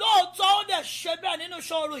 Lóòótọ́ ó dẹ̀ ṣe bẹ́ẹ̀ nínú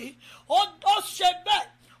ìṣòro yìí. Ó ṣe bẹ́ẹ̀,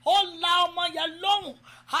 ó la ọmọ yẹn lóhùn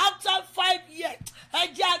after 5 years. Ẹ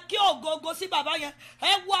jẹ́ a ké ògo sí bàbá yẹn.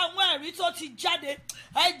 Ẹ wo àwọn ẹ̀rí tó ti jáde.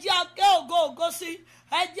 Ẹ jẹ́ a ké ògo sí.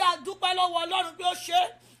 Ẹ jẹ́ a dúpẹ́ lọ́wọ́ Ọlọ́run pé ó ṣe.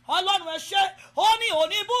 Ọlọ́run ẹ ṣé. Ó ní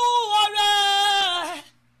oníbú ọrẹ.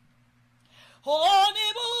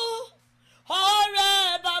 Oníbú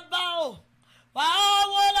ọrẹ bàbá o.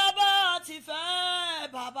 Báwo la bá ti fẹ́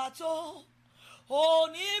bàbá tó?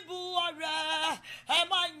 Oníbú ọrẹ. Ẹ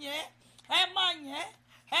máa yẹn, ẹ máa yẹn,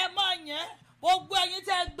 ẹ máa yẹn. Gbogbo ẹ̀yin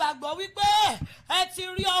tẹ́ gbàgbọ́ wípé ẹ ti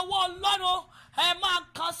rí ọwọ́ Ọlọ́run, ẹ máa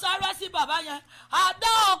kàn sára sí bàbá yẹn.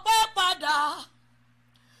 Àdá ọpẹ́ padà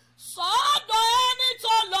sọ́dọ̀ ẹni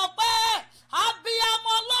tó lọ́pẹ́.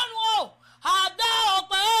 Abiyamọ Ọlọ́run o, àdá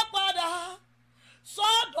ọpẹ́ padà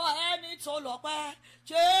sọ́dọ̀ ẹni tó lọ́pẹ́.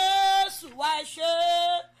 Jésù wá ṣe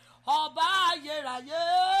ọba ayérayé.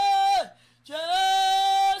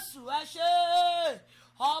 Jésù ẹ ṣé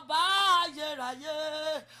ọba ayérayé.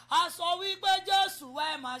 A sọ wípé Jésù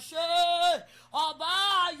ẹ mà ṣe ọba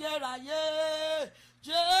ayérayé.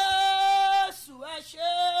 Jésù ẹ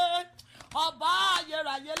ṣé ọba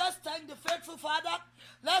ayérayé. Let's thank the faithful Father.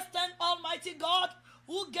 Let's thank Almighty God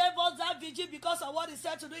who gave us that vigil because of what He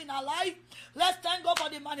said to do in our life. Let's thank God for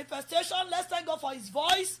the manifestation. Let's thank God for His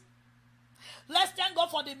voice. Let's thank God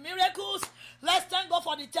for the miracles. Let's thank God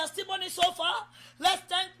for the testimony so far. Let's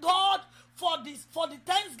thank God for the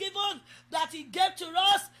thanksgiving that He gave to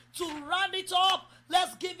us to round it up.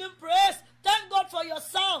 Let's give Him praise. Thank God for your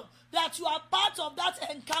sound that you are part of that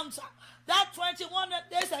encounter. That 21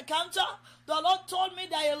 days encounter, the Lord told me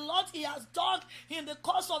that a lot He has done in the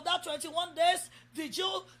course of that 21 days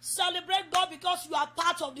vigil. Celebrate God because you are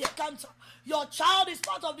part of the encounter. Your child is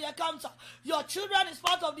part of the encounter. Your children is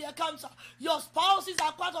part of the encounter. Your spouses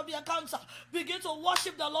are part of the encounter. Begin to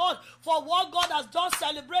worship the Lord for what God has done.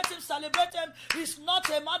 Celebrate Him, celebrate Him. He's not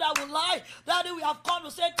a man that will lie. Daddy, we have come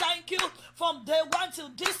to say thank you. From day one till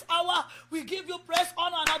this hour, we give you praise,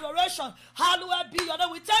 honor, and adoration. Hallowed be your name.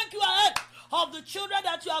 We thank you ahead of the children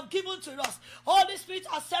that you have given to us. Holy Spirit,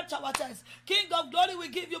 accept our thanks. King of glory, we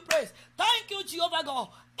give you praise. Thank you, Jehovah God.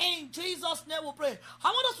 In Jesus' name we pray. I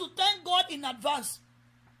want us to thank God in advance.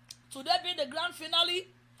 Today being the grand finale,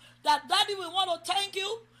 that Daddy, we want to thank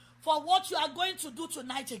you for what you are going to do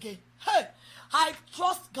tonight again. Hey, I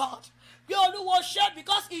trust God.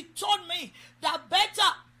 Because He told me that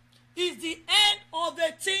better is the end of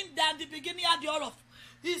a thing than the beginning and the of.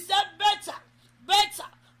 He said better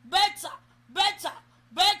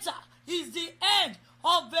is the end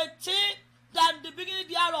of a thing than the beginning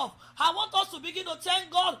thereof. I want us to begin to thank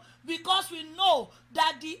God because we know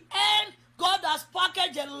that the end, God has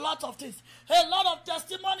packaged a lot of things, a lot of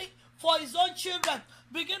testimony for His own children.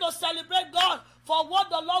 Begin to celebrate God for what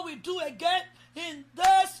the Lord will do again in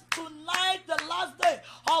this tonight, the last day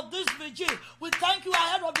of this vigil. We thank you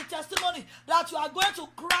ahead of the testimony that you are going to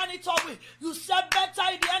crown it up with. You said better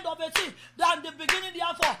in the end of a thing than the beginning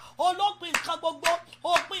therefore.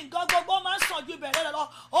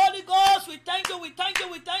 Holy Ghost, we thank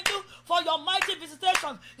you for your mighty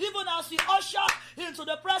visitation. Even as we usher into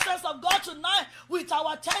the presence of God tonight with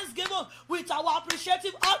our thanksgiving, with our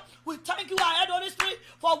appreciative heart, we thank you ahead, Holy Spirit,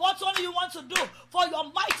 for what only you want to do, for your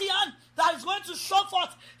mighty hand that is going to show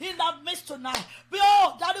forth in that midst tonight.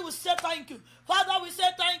 Behold, Daddy, we say thank you. Father, we say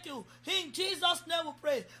thank you. In Jesus' name we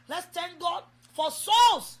pray. Let's thank God for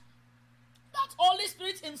souls that Holy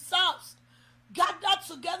Spirit Himself gathered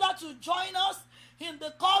together to join us in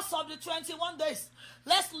the course of the 21 days.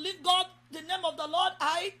 Let's lift God, the name of the Lord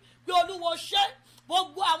high.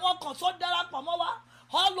 gbogbo àwọn kan tó darapọ̀ mọ́ wa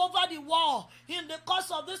all over the world in the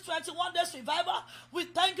course of this 21 days revival. We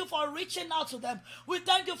thank you for reaching out to them. We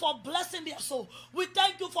thank you for blessing their soul. We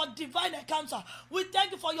thank you for divine encounter. We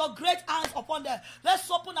thank you for your great hands upon them.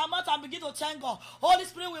 Let's open our mouth and begin to thank God. Holy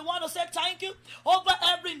Spirit, we want to say thank you over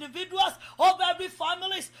every individual, over every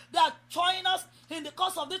families that join us in the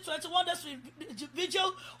course of this 21 days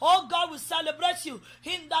vigil. Oh God, we celebrate you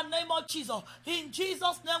in the name of Jesus. In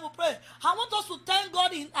Jesus' name we pray. I want us to thank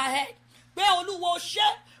God in ahead. Pé Olúwo ṣe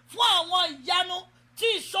fún àwọn ìyanu tí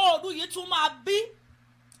ìṣòro yìí tún máa bí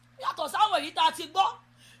yàtọ̀ sáwọn èyí tá a ti gbọ́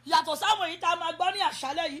yàtọ̀ sáwọn èyí tá a máa gbọ́ ní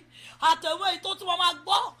àṣálẹ́ yìí àtẹ̀wé èyí tó tún máa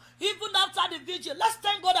gbọ́ even after the vigil. Let's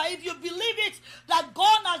thank God that if you believe it, that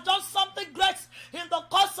God has done something great in the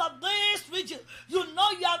course of this vigil, you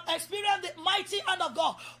know you have experienced the mighty hand of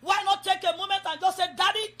God. Why not take a moment and just say,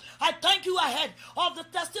 Daddy, I thank you ahead of the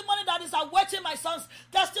testimony that is awaiting my sons,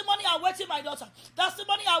 testimony awaiting my daughter,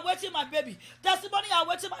 testimony awaiting my baby, testimony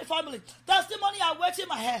awaiting my family, testimony awaiting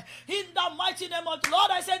my hair. In the mighty name of the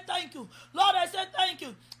Lord, I say thank you. Lord, I say thank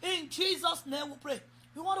you. In Jesus' name we pray.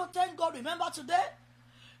 We want to thank God. Remember today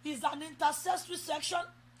is an intercessory section.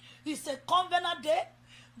 It's a covenant day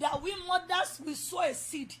that we mothers will sow a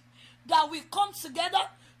seed, that we come together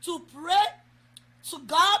to pray to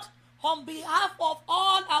God on behalf of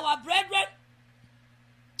all our brethren,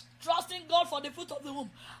 trusting God for the fruit of the womb.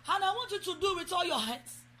 And I want you to do with all your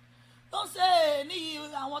hands. Don't say ní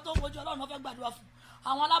àwọn tó ń wojú Ọlọ́run ló fẹ́ gbàdúrà fún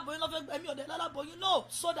àwọn aláboyún ló fẹ́ gbẹ̀mí ọ̀dẹ̀ láláboyún. No,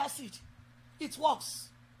 sow that seed. It works.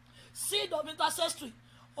 Seed of intercessory.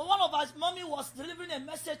 One of our mommy was delivering a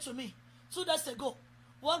message to me 2 days ago.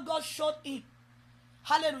 What God showed him,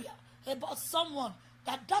 hallelujah, about someone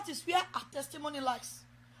that is where our testimony lies.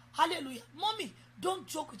 Hallelujah. Mommy, don't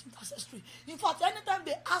joke with intercessory. In fact, anytime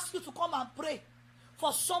they ask you to come and pray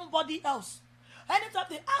for somebody else, anytime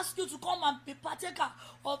they ask you to come and be partaker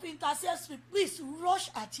of intercessory, please rush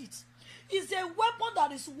at it. It's a weapon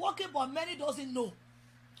that is working but many doesn't know.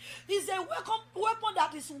 It's a weapon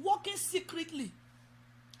that is working secretly.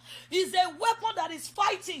 It's a weapon that is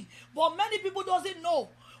fighting, but many people doesn't know.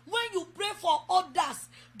 When you pray for others,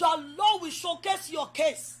 the Lord will showcase your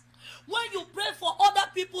case. When you pray for other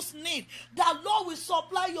people's need, the Lord will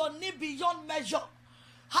supply your need beyond measure.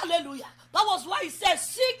 Hallelujah. That was why he said,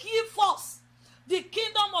 seek ye first the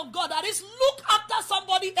kingdom of God. That is, look after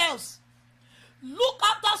somebody else. Look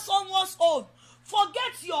after someone's own.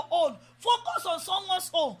 Forget your own. Focus on someone's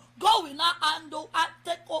own. God will not handle and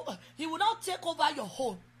take over. He will not take over your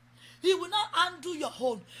own. He will not undo your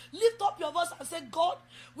own. Lift up your voice and say, God,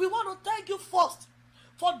 we want to thank you first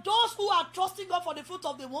for those who are trusting God for the fruit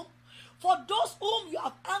of the womb, for those whom you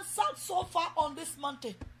have answered so far on this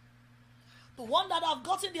mountain. The one that have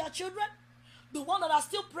gotten their children, the one that are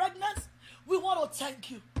still pregnant, we want to thank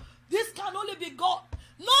you. This can only be God.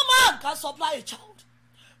 No man can supply a child.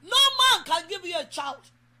 No man can give you a child.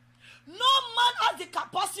 No man has the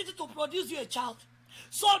capacity to produce you a child.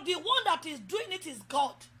 So the one that is doing it is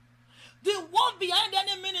God. The one behind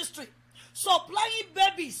any ministry, supplying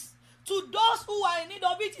babies to those who are in need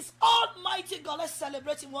of it, is Almighty God. Let's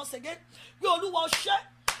celebrate him once again. Bí Olúwa ṣe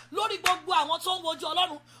lórí gbogbo àwọn tó ń wojú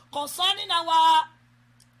Ọlọ́run, concerning our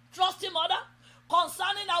trusting mother,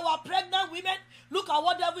 concerning our pregnant women. Look at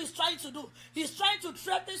what the devil is trying to do. He's trying to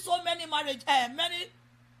threaten so many many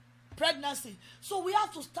pregnancy. So we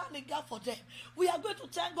have to stand in gap for them. We are going to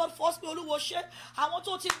thank God first. Olúwo ṣe àwọn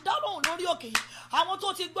tó ti dáhùn lórí òkè, àwọn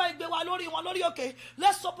tó ti gbọ́ igbe wa lórí wọn lórí òkè.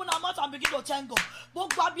 Let's open our mouth and begin to thank God.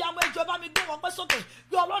 Gbogbo abiyamọ ìjọba mi gbé wọn pẹ́ sókè.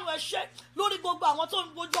 Bí Ọlọ́run ẹ ṣé lórí gbogbo àwọn tó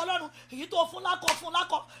ń wojú Ọlọ́run, èyí tó fún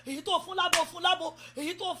lákọ, èyí tó fún lábo,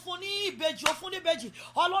 èyí tó fún ní ìbejì ó fún ní ìbejì.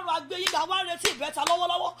 Ọlọ́run àgbéyìnká wá retí ìbẹ́ta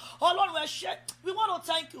lọ́wọ́lọ́wọ́. Ọlọ́run ẹ ṣé. We want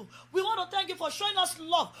to thank you. We want to thank you for showing us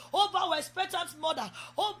love over our expectant mother,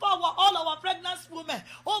 over all our pregnant women,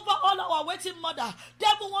 over all our waiting mother.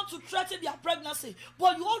 Devil want to threaten their pregnancy,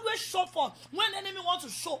 but you always show for when enemy wants to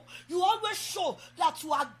show. You always show that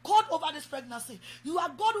you are God over this pregnancy. You are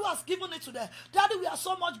God who has given it to them. Daddy, we are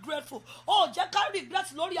so much grateful. Oh, jẹ́ ká regret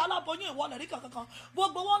lórí aláboyún ìwọlẹ̀ rí kankan.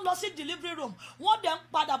 Gbogbo wọn lọ sí delivery room. Wọ́n dẹ̀ ń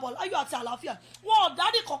padà bọ̀ láyọ̀ àti àlàáfíà. Wọ́n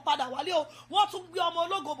Daddy kan padà wálé o. Wọ́n tún gbé ọmọ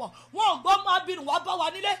ológo bọ̀. Wọ́n gbọ́ máa bínú wá bá wa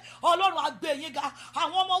nílé. Ọlọ́run á gbé yín ga.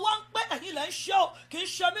 Àwọn ọmọ wa ń pẹ́ ẹ̀yin lẹ́ ń ṣe o. Kì í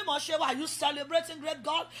ṣe mímọ̀ ṣe wa. Are you celebrating great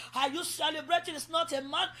God? Are you celebrating? It's not a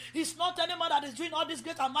man. It's not any man that is doing all this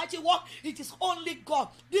great and mighty work. It is only God.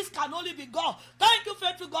 This can only be God. Thank you,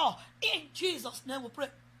 faithful God. In Jesus' name we pray.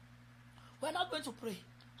 We're not going to pray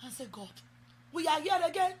and say, God, we are here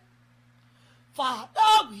again.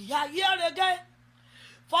 Father, we are here again.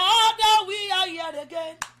 Father, we are here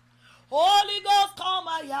again. Holy Ghost, come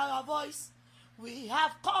and hear our voice. We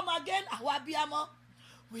have come again. Our Biamo.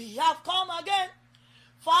 we have come again.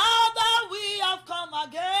 Father, we have come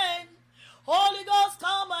again. Holy Ghost,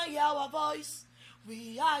 come and hear our voice.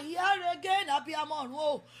 We are here again,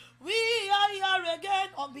 Abiyamon. We are here again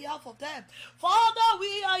on behalf of them. Father,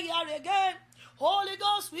 we are here again. Holy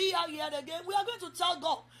Ghost, we are here again. We are going to tell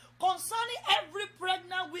God concerning every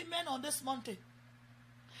pregnant woman on this mountain.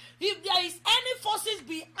 If there is any forces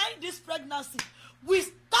behind this pregnancy, we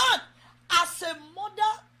stand as a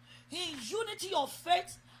mother in unity of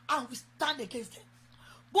faith and we stand against them.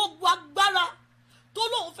 Gbogbo agbára tó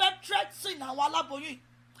lóun fẹ́ threaten àwọn aláboyún,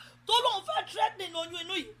 tó lóun fẹ́ threaten oyún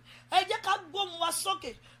inú yìí, ẹ jẹ́ ká gbóhùn wa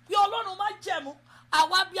sókè bí Ọlọ́run má jẹ̀mú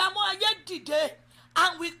àwa abiyamọ ayé dìde,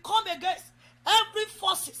 and we come against every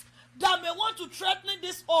forces that may want to threaten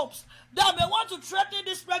these homes, that may want to threaten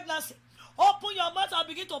this pregnancy. Open your mouth and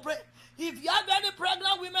begin to pray. If you have any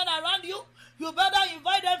pregnant women around you, you better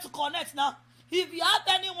invite them to connect now. If you have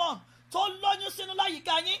anyone tó lóyún sínú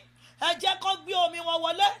láyìíká yín, ẹ jẹ́ kó gbé omi wọn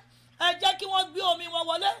wọlé, ẹ jẹ́ kí wọ́n gbé omi wọn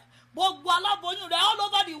wọlé. Gbogbo aláboyún rẹ̀ all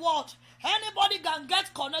over the world, anybody can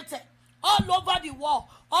get connected all over the world.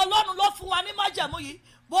 Ọlọ́run ló fún wa ní májẹ̀mú yìí.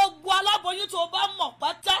 Gbogbo aláboyún tó bá mọ̀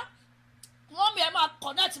pátá, wọ́n mi ẹ̀ máa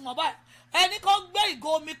connect mọ̀ báyìí. Ẹni kan gbé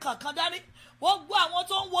ìgò omi kankan dání. Gbogbo àwọn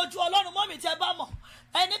tó ń wojú Ọlọ́run mọ́ mi tẹ́ bá mọ̀.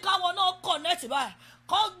 Ẹni káwọn náà connect báyìí.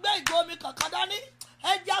 Kọ́ gbé ìgò omi kankan dání.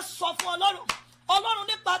 Ẹ jẹ́ sọ fún Ọlọ́run. Ọlọ́run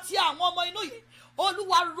nípa ti àwọn ọmọ inú yìí.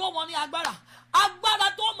 Olúwa rọ̀ wọ́n ní agbára.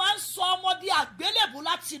 Agbára tó máa ń sọ ọmọ di àgbélébù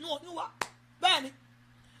láti inú oyún wa. Bẹ́ẹ̀ni.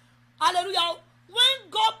 Hallelujah. When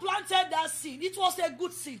God planted that seed, it was a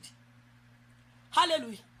good seed.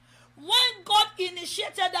 Hallelujah. When God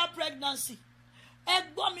initiated that pregnancy,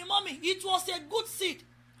 ẹ̀gbọ́n mi mọ́mì, it was a good seed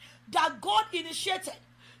that God initiated.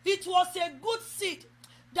 It was a good seed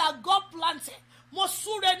that God planted. Mo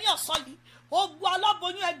súre ní ọ̀sán yìí. Gbogbo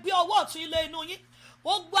aláboyún ẹ gbé ọwọ́ ọ̀tún ilé inú yín.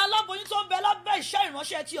 Gbogbo aláboyún tó ń bẹ lábẹ́ iṣẹ́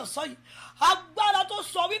ìránṣẹ́ ti ọ̀sán yìí. Agbára tó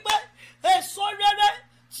sọ wípé èso rere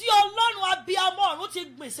tí Ọlọ́run abiyamọ ọ̀run ti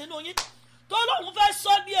gbìn sínú yín. Tó lóun fẹ́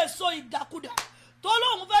sọ ní èso ìdàkudà. Tó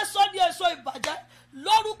lóun fẹ́ sọ ní èso ìbàjẹ́.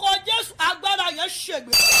 Lórúkọ Jésù agbára yẹn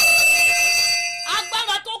ṣègbè.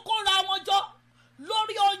 Agbára tó kóra wọn jọ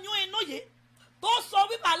lórí oyún inú yìí. Tó sọ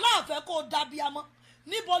wípé aláàfẹ́ kò dàbí amọ́.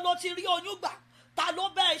 Níbo ló ti rí oyún gbà? Ta ló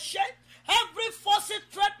bẹ́ẹ̀ ṣe? Every force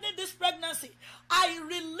threatening this pregnancy, I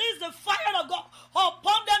release the fire of God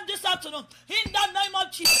upon them this afternoon. In the name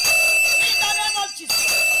of Jesus. In the name of Jesus.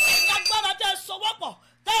 Ẹ̀yin agbára tẹ́ sọwọ́pọ̀.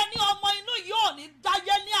 Tẹ́ ní ọmọ inú yìí ò ní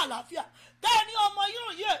dáyé ní àlàáfíà. Tẹ́ ní ọmọ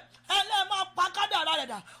inú yìí ẹlẹ́ máa pa kádàrá rẹ̀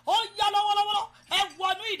dà. Ó yá lọ́wọ́lọ́wọ́. Ẹ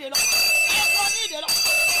wọnú ìdè lọ. Ẹ wọnú ìdè lọ.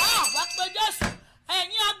 Wá pé Jésù.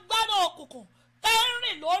 Ẹ̀yin agbára òkùnkùn. Tẹ́ ń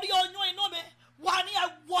rìn lórí oyún inú mi. Wà ní ẹ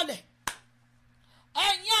wọlẹ̀.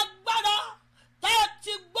 Ẹ̀yin agbára tẹ́ ẹ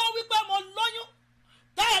ti gbọ́ wípé mo lóyún,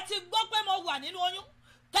 tẹ́ ẹ ti gbọ́ pé mo wà nínú oyún,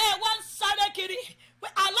 tẹ́ ẹ wá ń sáré kiri pé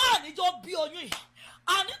aláàníjọ bí oyún yìí,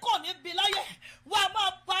 àní kò ní bí láyé, wà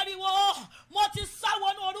máa pariwo mo ti sá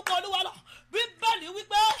wọnú orúkọ Olúwa lọ. Bíbélì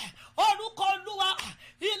wípé orúkọ Olúwa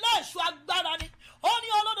ilé ìṣọ́ agbára ni, ó ní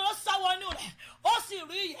olódodo sá wọnú rẹ̀, ó sì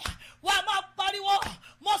rí iyè. Wà máa pariwo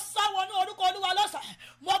mo sá wọnú orúkọ Olúwa lọ́sàn-án,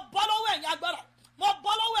 mo bọ́ lọ́wọ́ ẹ̀yin agbára. Mo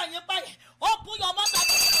bọ́ lọ́wọ́ ẹ̀yin báyìí. Open your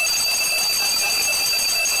mouth.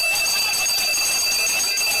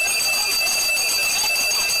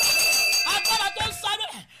 Agbára tó ń sáré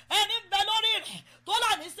ẹni ń bẹ lórí rẹ̀ tó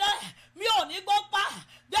là ní sẹ́ mi ò ní gbọ́ pa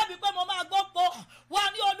débi pé mo máa gbọ́ po. Wà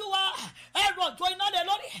ní Olúwa ẹrù òjò iná lé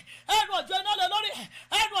lórí, ẹrù òjò iná lé lórí,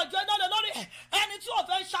 ẹrù òjò iná lé lórí. Ẹni tí ò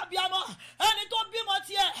fẹ́ ṣàbíamọ, ẹni tó bímọ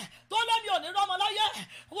tiẹ̀ tó lẹ́mi ò ní rọ́mọ láyé,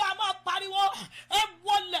 wà á máa pariwo ẹ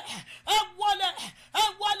wọlẹ̀, ẹ wọlẹ̀, ẹ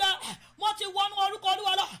wọlẹ̀. Mo ti wọnú orúkọ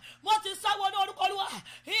Olúwa lọ, mo ti sá wọnú orúkọ Olúwa.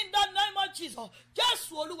 In the name of Jesus.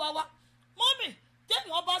 Jésù Olúwa wa. Mọ́mì,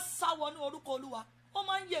 téèyàn bá sá wọnú orúkọ Olúwa, ó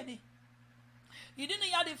máa ń yè ni. Ìdí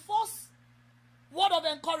nìyẹn the first word of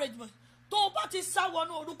encouragement. Tó o bá ti sá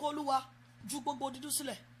wọnú orúkọ Olúwa, ju gbogbo dídú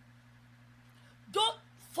sílẹ̀. Don't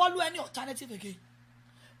follow any alternative again.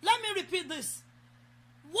 Let me repeat this.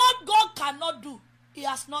 What God cannot do, He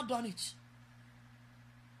has not done it.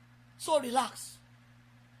 So relax.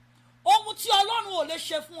 Ohun tí Ọlọ́run ò lè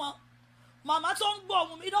ṣe fún wa. Màmá tó ń gbọ́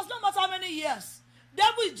ohun mi, it does not matter how many years.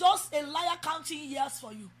 Devil is just a liar counting years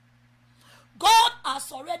for you. God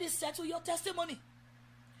has already settled your testimony.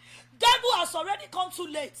 Devil has already come too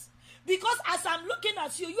late. Because as I'm looking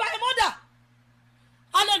at you, you are a mother.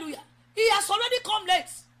 Hallelujah. He has already come late.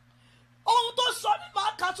 Ohun tó sọ ní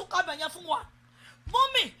máa ka tún kábẹ̀ yẹn fún wa.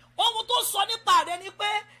 Mọ́mì, ohun tó sọ nípa rẹ̀ ni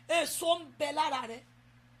pé èso ń bẹ lára rẹ̀.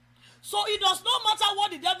 So it does not matter what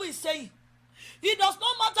the devil is saying. It does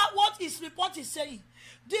not matter what his report is saying.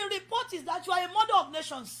 The report is that you are a mother of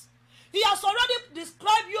nations. He has already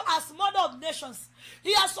described you as mother of nations.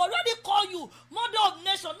 He has already called you mother of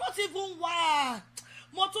nations, not even one.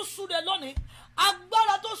 Mo tún súre lónìí.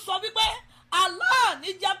 Agbára tó sọ wípé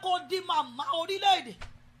aláàní jẹ́ kó di màmá orílẹ̀-èdè.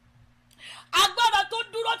 Agbára tó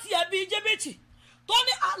dúró ti ẹ̀bi Íjíbítì. Tó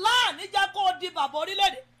ní aláàní jẹ́ kó di bàbá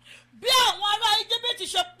orílẹ̀-èdè. Bí àwọn ará Íjíbítì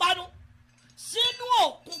ṣe panu sínú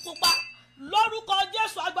òkun pupa lórúkọ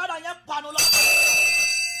Jésù, agbára yẹn panu lọ.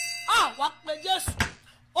 Wá pé Jésù.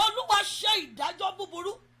 Olúwa ṣe ìdájọ́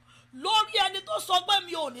búburú lórí ẹni tó sọ pé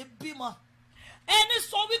mi ò ní bímọ. Ẹni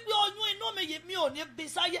sọ wípé oyún inú mi yìí mi ò ní bí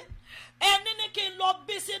sáyé. Ẹni ní kí n lọ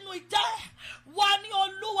bí sínú ìtẹ́. Wá ní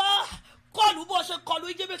Olúwa kọlù bó ṣe kọlù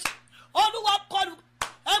Íjíbítì. Olúwa kọlù.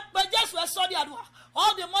 Ẹ pé Jésù, ẹ sọ ní àdúrà.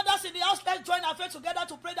 All the mothers in the house, let's join our faith together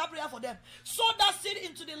to pray that prayer for them. Sow that seed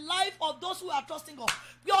into the life of those who are trusting God.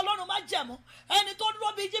 Bí Ọlọ́run má jẹ̀mú. Ẹni tó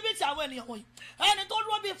dúró bí Íjíbítì àwọn ènìyàn wọ̀nyí. Ẹni tó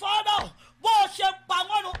dúró bí Fáráò bó ṣe pa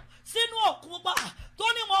wọ́n run sínú òkun pa tó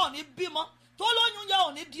ní wọn ò ní bímọ. Tó lóyún yẹn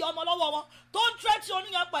ò ní di ọmọ lọ́wọ́ wọn. Tó ń tẹ́tí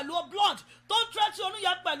oyún yẹn pẹ̀lú blood. Tó ń tẹ́tí oyún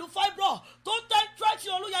yẹn pẹ̀lú fibroid. Tó ń tẹ́tí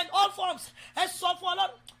oyún yẹn in all forms. Ẹ sọ fún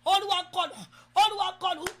Ọlọ́run. Olúwa kọlù. Olúwa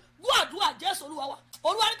kọlù. Gbàdúrà Jésù Olúwa wa.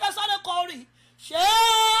 Olúwa ní ká sáré kọ orin. Ṣé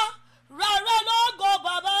rárá lógo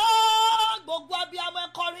bàbá gbogbo abiyamọ ẹ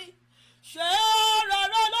kọrin. Ṣé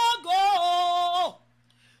rárá lógo.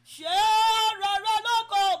 Ṣé rárá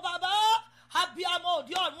lógo bàbá abiyamọ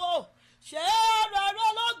òde ọ̀run o. Ṣé rárá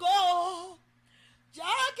lógo.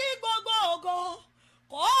 Jẹ́ kí gbogbo ògo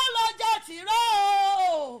kó lọ jẹ́ tìrẹ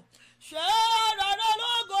o. Ṣé rárá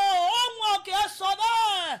lógo ohun òkè sọ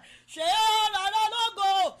bẹ́ẹ̀. Ṣé rárá lógo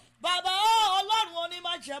bàbá Ọlọ́run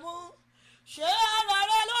onímájẹ̀mú. Ṣé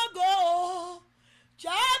rárá lógo.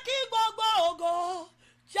 Jẹ́ kí gbogbo ògo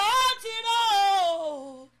jẹ́ tìrẹ o.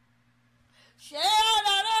 Ṣé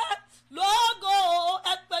rárá lógo.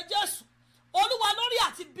 Ẹ pé Jésù. Olúwa lórí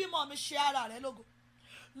àti bímọ mi ṣe ara rẹ lógo.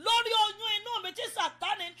 Lórí oyún inú mi tí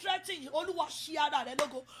Sátánì ń tẹ́tí yìí, Olúwa ṣe ara rẹ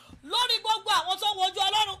lógo. Lórí gbogbo àwọn tó ń wojú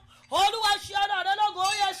Ọlọ́run, Olúwa ṣe ara rẹ lógo.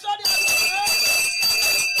 Ó yẹ sọ́ni àdúrà.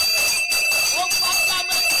 Ó gbọ́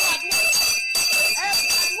pàmò àdúrà. Ẹ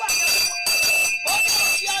gbàdúrà yẹn. Olúwa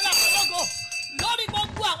ṣe ara rẹ lógo. Lórí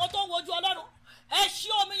gbogbo àwọn tó ń wojú Ọlọ́run, ẹ ṣí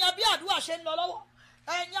omi yẹn bí àdúrà ṣe ń lọ lọ́wọ́.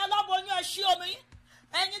 Ẹ̀yin aláboyún ẹ ṣí omi yín.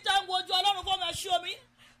 Ẹ̀yin tá ń wojú Ọlọ́run fún mi ẹ ṣí omi yín.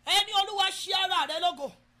 Ẹni Olúwa ṣe ara rẹ lógo.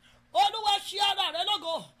 Olúwa ṣe ara rẹ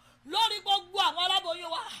lógo lórí gbogbo àwọn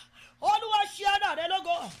aláboyún wa. Olúwa ṣe ara rẹ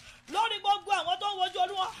lógo lórí gbogbo àwọn tó ń wojú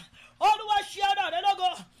Olúwa. Olúwa ṣe ara rẹ lógo.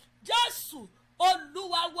 Jésù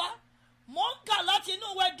Olúwa wa. Mo ń kà láti inú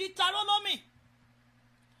ìwé Deuteronomy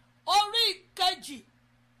orí 22.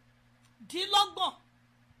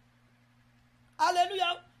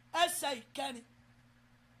 Hallelujah. Ẹsẹ̀ 9.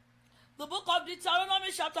 The book of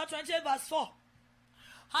Deuteronomy chapter 28 verse 4.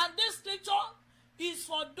 And this scripture is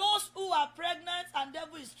for those who are pregnant and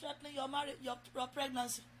devil is threatening your marriage, your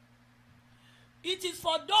pregnancy. It is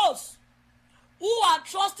for those who are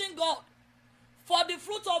trusting God for the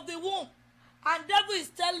fruit of the womb. And devil is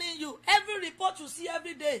telling you, every report you see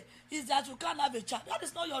every day is that you can't have a child. That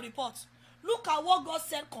is not your report. Look at what God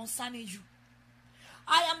said concerning you.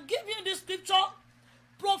 I am giving you this scripture.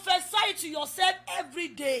 Prophesy to yourself every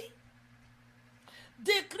day.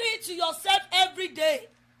 Decree to yourself every day.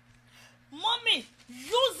 Mommy,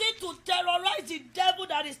 use it to terrorize the devil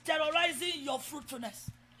that is terrorizing your fruitfulness.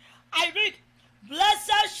 I read,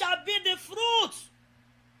 blessed shall be the fruit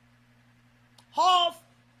of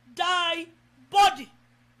thy body.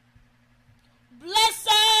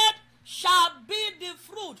 Blessed shall be the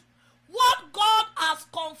fruit. What God has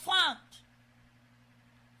confirmed.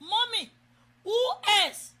 Mommy, who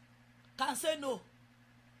else can say no?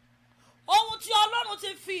 Ohun tí Ọlọ́run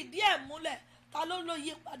ti fi ìdí ẹ̀ múlẹ̀, ta ló ló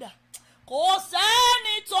yí padà? Kò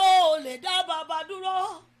sẹ́ni tó lè dá bàbá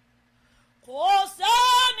dúró. Kò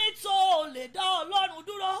sẹ́ni tó lè dá Ọlọ́run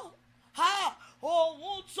dúró.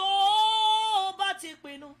 Ohun tó bá ti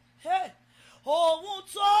pinnu. Ohun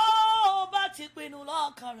tó bá ti pinnu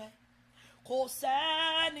lọ́kàn rẹ̀. Kò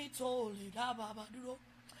sẹ́ni tó lè dá bàbá dúró.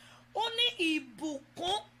 Ó ní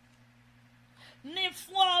ìbùkún ní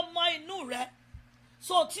fún ọmọ inú rẹ̀.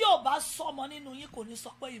 So tí ò bá sọmọ nínú yín kò ní sọ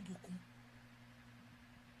pé ìbùkún.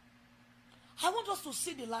 I want us to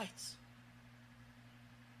see the light.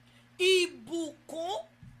 Ìbùkún.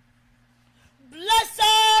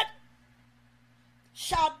 Blessed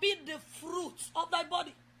shall be the fruit of thy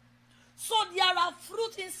body. So there are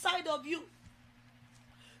fruit inside of you.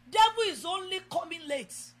 Devil is only coming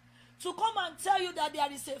late to come and tell you that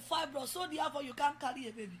there is a fibroid, so therefore you can't carry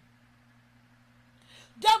a baby.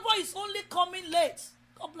 Devil is only coming late.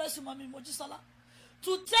 God bless you, Mami Mojisola.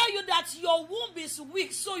 To tell you that your womb is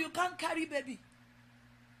weak, so you can't carry baby.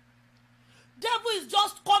 devil is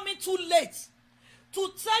just coming too late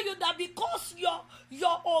to tell you that because your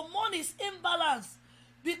hormone is imbalanced,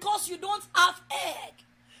 because you don't have egg,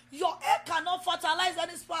 your egg cannot fertilize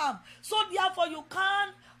any sperm, so therefore you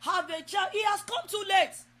can't have a child. He has come too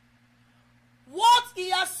late. What he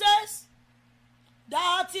has says,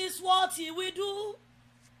 that is what he will do.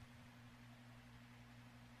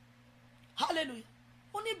 Hallelujah.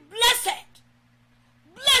 Only blessed.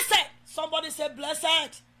 Blessed. Somebody say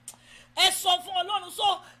blessed. So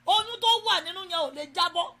oyún tó wà nínú yẹn ò lè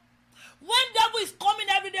jábọ́. When devil is coming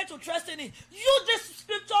every day to trust in him, use this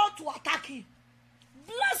scripture to attack him.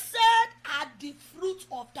 Blessed are the fruit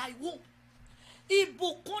of thy womb.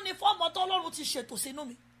 Ìbùkún ni fún ọmọ t'Ọlọ́run ti ṣètò sínú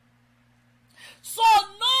mi. So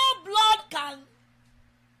no blood can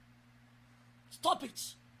stop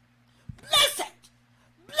it. Blessed,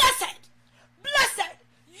 blessed, blessed.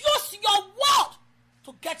 Use your word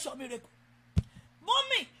to get your miracle.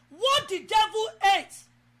 Mommy, what the devil hates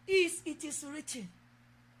is it is written.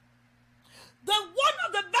 The one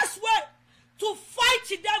of the best way to fight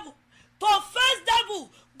the devil, to face devil,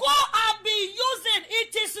 go and be using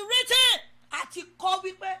it is written.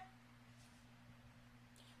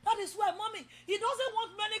 That is why, mommy, he doesn't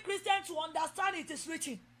want many Christians to understand it is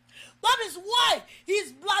written. That is why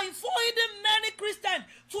he's blindfolding many Christians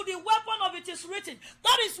to the weapon of it is written.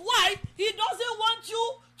 That is why he doesn't want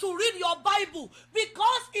you to read your Bible,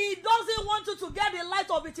 because he doesn't want you to get the light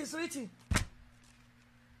of it is written.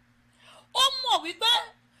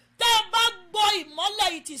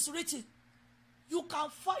 It is written. You can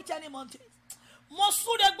fight any mountain.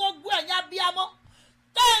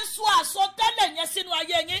 Tẹ́ǹsù àsọtẹ́lẹ̀ yẹn sínú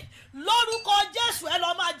ayé yín lórúkọ Jésù ẹ lọ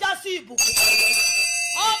máa já sí ìbùkún.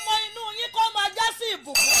 Ọmọ inú yín kó máa já sí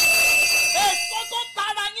ìbùkún. Èso tó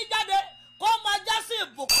tara yín jáde kó máa já sí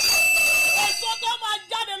ìbùkún. Èso tó máa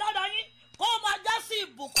jáde lọ́dọ̀ yín kó máa já sí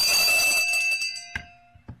ìbùkún.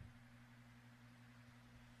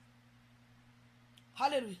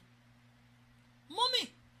 Hallelujah. Mommy,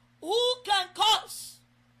 who can curse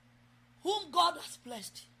whom God has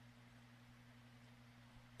blessed?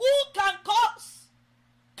 Who can curse?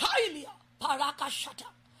 Kailia parakashata.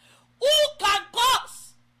 Who can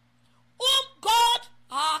curse whom God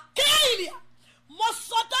Kailia?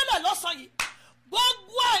 Mosotele lọ́sàn yìí.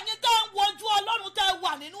 Gbogbo ẹ̀yin tẹ́ ń wojú Ọlọ́run tẹ́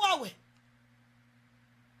wà nínú àwẹ̀.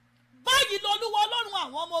 Báyìí l'Olúwa Ọlọ́run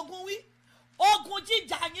àwọn ọmọ ogun wí. Ogun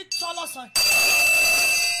jíjà yín tán lọ́sàn yìí.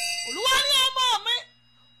 Olúwa ní ọmọ mi,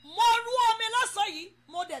 mo rú omi lọ́sàn yìí,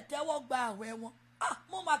 mo dẹ̀ tẹ́wọ́ gba àwẹ̀ wọn.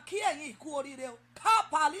 Mo mà kí ẹ̀yin ìkú oríire o.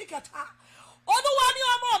 Kápálí kẹta. Olúwa ní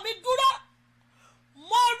ọmọ mi dúró.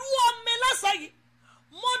 Mo rú omi lọ́sàn yìí,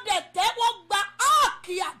 mo dẹ̀ tẹ́wọ́ gba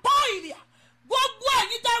áàkìá bọ́ìlìà. Gbogbo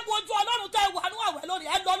ẹ̀yin tẹ́ ń wojú Ọlọ́run tẹ́ wà ní àwẹ̀ lónìí,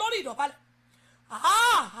 ẹ lọ lórí ìdọ̀bálẹ̀.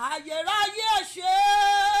 Ayérayé ṣe.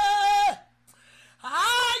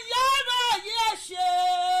 Ayérayé ṣe.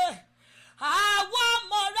 Àwọn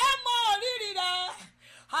ọmọ rẹ̀ mọ rírì rẹ̀.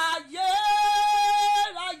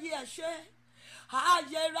 Ayérayé ṣe.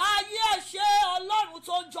 Ayérayé ṣe Ọlọ́run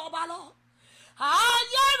tó ń jọba lọ.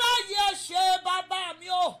 Ayérayé ṣe bàbá mi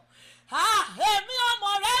o. Èmi ọmọ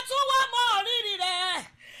rẹ̀ tún wá mọ rírì rẹ̀.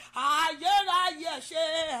 Ayérayé ṣe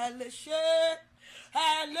ẹ lè ṣe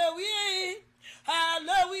ẹ lè wí ẹ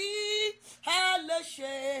lè wí ẹ lè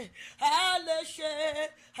ṣe ẹ lè ṣe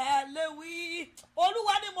ẹ lè wí.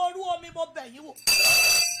 Olúwa ni mo rú omi mo bẹ̀ yín wò.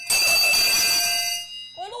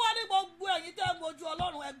 Olúwa ni mo gbọ́ ẹ̀yin tẹ́ ń wojú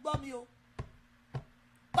Ọlọ́run ẹ gbọ́ mi o.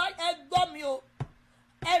 Ẹ gbọ́ mi o.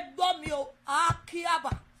 Ẹ gbọ́ mi o.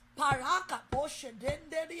 Akiaba paraka bó ṣe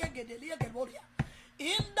déndérí egedeli egeboria.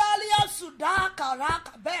 Indalia sudaka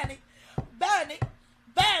raka bẹ́ẹ̀ni bẹ́ẹ̀ni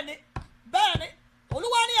bẹ́ẹ̀ni bẹ́ẹ̀ni.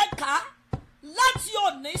 Olúwa ni ẹ kà á láti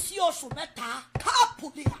òní sí oṣù mẹ́ta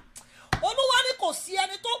káàpùlìyà. Olúwa ni kò sí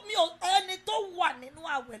ẹni tó wà nínú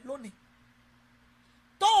àwẹ̀ lónìí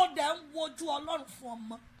tó dẹ̀ ń wojú Ọlọ́run fún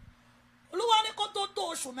ọmọ. Olúwa ni kó tó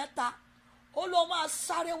oṣù mẹ́ta ó lọ máa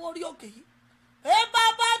sáré wórí òkè yìí.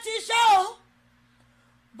 Bàbá ti ṣe o.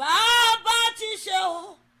 Bàbá ti ṣe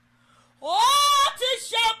o. Ó ti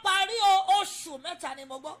ṣe parí o. Oṣù mẹ́ta ni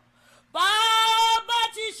mo gbọ́. Bàbá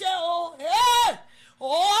ti ṣe o.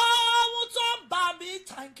 Ohun tó ń bà mí,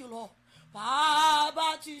 thank you Lord.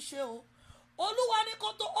 Bàbá ti ṣe o. Olúwa ní kó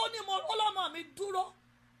tó ó ní ọlọ́mọ mi dúró.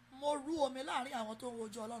 Mo rú omi láàrin àwọn tó ń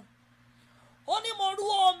wojú Ọlọ́run. Ó ní mo rú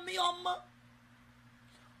omi ọmọ.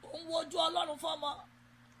 Ó ń wojú Ọlọ́run fọ́mọ.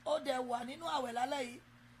 Ó dẹ̀ wà nínú àwẹ̀ lálẹ́ yìí.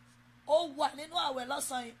 Ó wà nínú àwẹ̀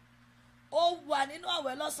lọ́sàn yìí. Ó wà nínú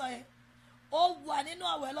àwẹ̀ lọ́sàn yìí. Ó wà nínú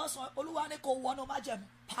àwẹ̀ lọ́sàn yìí. Olúwa ní kó wọnú májẹ̀mú.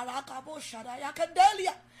 Parakabo ṣàdáyà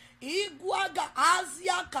kẹ́ndẹ́lìà. Iguaga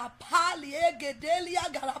Asia Kapali Egedelia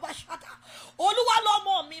Garabashata. olúwa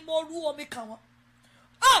lọ́mọ mi mo rú omi kàn wọ́n.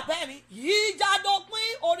 Bẹ́ẹ̀ ni ìjà dópin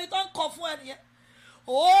orin tó ń kọ fún ẹnìyẹn.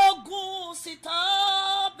 Ogun sì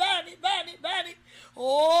tán bẹ́ẹ̀ ni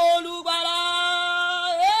olùgbàlà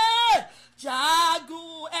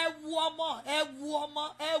jagun ẹwu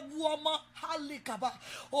ọmọ halikaba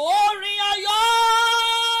orin ayọ̀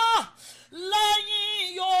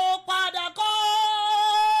lẹ́yìn yóò padà kọ́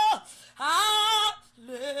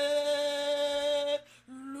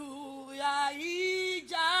hallelujah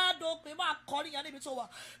ìjà dópin máa kọrin yẹn níbi tó wà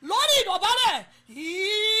lórí ìdọ̀bálẹ̀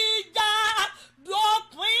ìjà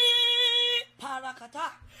dópin parakata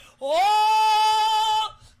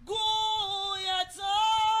ogun yẹn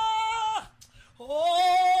tán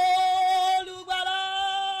olùgbàlà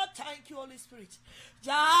thank you Holy Spirit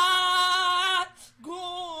jagun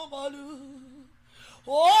mọ́lú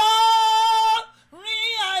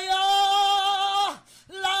orin ayọ̀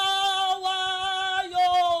làwa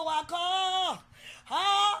yóò wá kọ́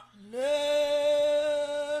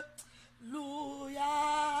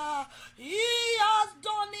hallelujah he has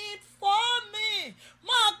done it for me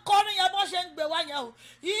máa kọrin yẹn bó ṣe ń gbé wá yẹn o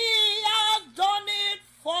he has done it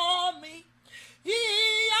for me. He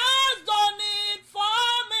has done it for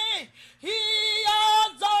me. He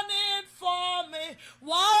has done it for me.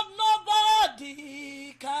 What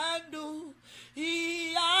nobody can do.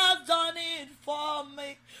 He has done it for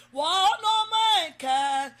me. What no man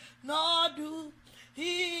can not do.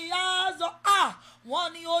 He has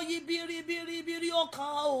wọ́n ní ó yí bíríbíríbírí ó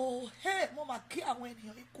kan o. Mo máa kí àwọn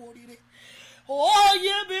ènìyàn ikú oríire.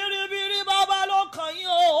 Oyè biribiri bàbá ló kàn yín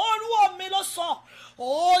o olúwa mi ló sọ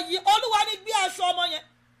oyè olúwa ní gbé aṣọ ọmọ yẹn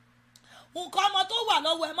nǹkan ọmọ tó wà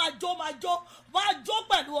lọ́wọ́ ẹ máa jó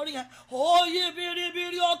pẹ̀lú orí yẹn oyè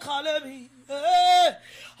biribiri ó kàn lémi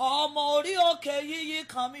ọmọ orí òkè yíyí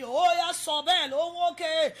kan mi ó yá sọ bẹ́ẹ̀ ló ń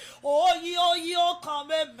òkè oyè ó kàn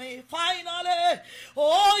lémi finally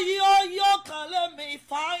oyè ó kàn lémi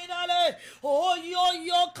finally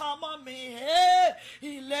oyè ó kàn mọ́ mi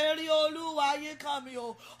ìlérí olúwa yìí kan mi o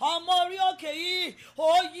ọmọ orí òkè yìí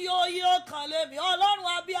oyè ó kàn lémi ọlọ́run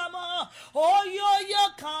abiyamọ oyè ó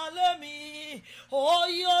kàn lémi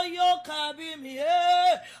oyè ó kàn bí mi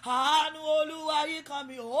àánú olúwa yìí kan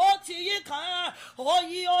mi ó ti yí kan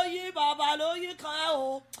oyè bàbá ló yí kan o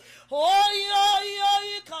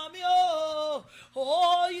oyè kan mi o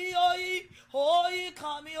oyè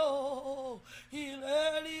kan mi o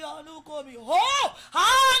ìlérí ọ̀nù kò mi o I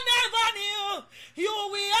never knew you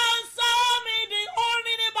will answer me the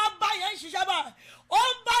only ní bàbá yẹn ṣiṣẹ́ bá ó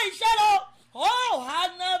ń bá iṣẹ́ lọ I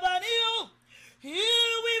never knew he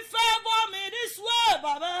will favour me this way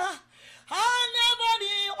bàbá I never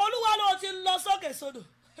knew olúwa ló ti lọ sókè sódò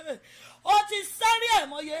ó ti sáré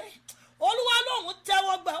ẹ̀mọ́yé olúwa lóhun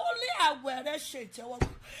tẹ́wọ́ gbà ó ní àwẹ̀ rẹ̀ ṣe ìtẹ́wọ́gbà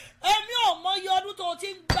èmi ò mọyì ọdún tó ti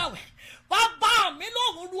ń gbàwẹ̀ bàbá mi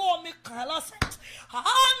lóhun rú omi kàn lọ́sẹ̀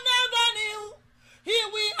I never knew he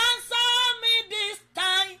will answer me this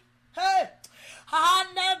time I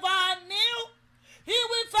never knew he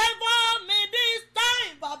will favour me this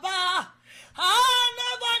time bàbá I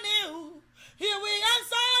never knew he will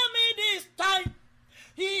answer me this time.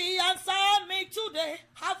 He answered me today.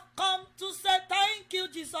 I've come to say thank you,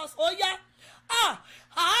 Jesus. Oh yeah.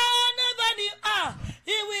 I never knew.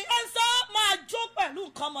 He will answer my joke pẹ̀lú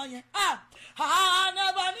kọ́mọ yẹn. I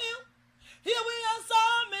never knew. He will answer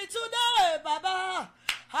me today, Baba.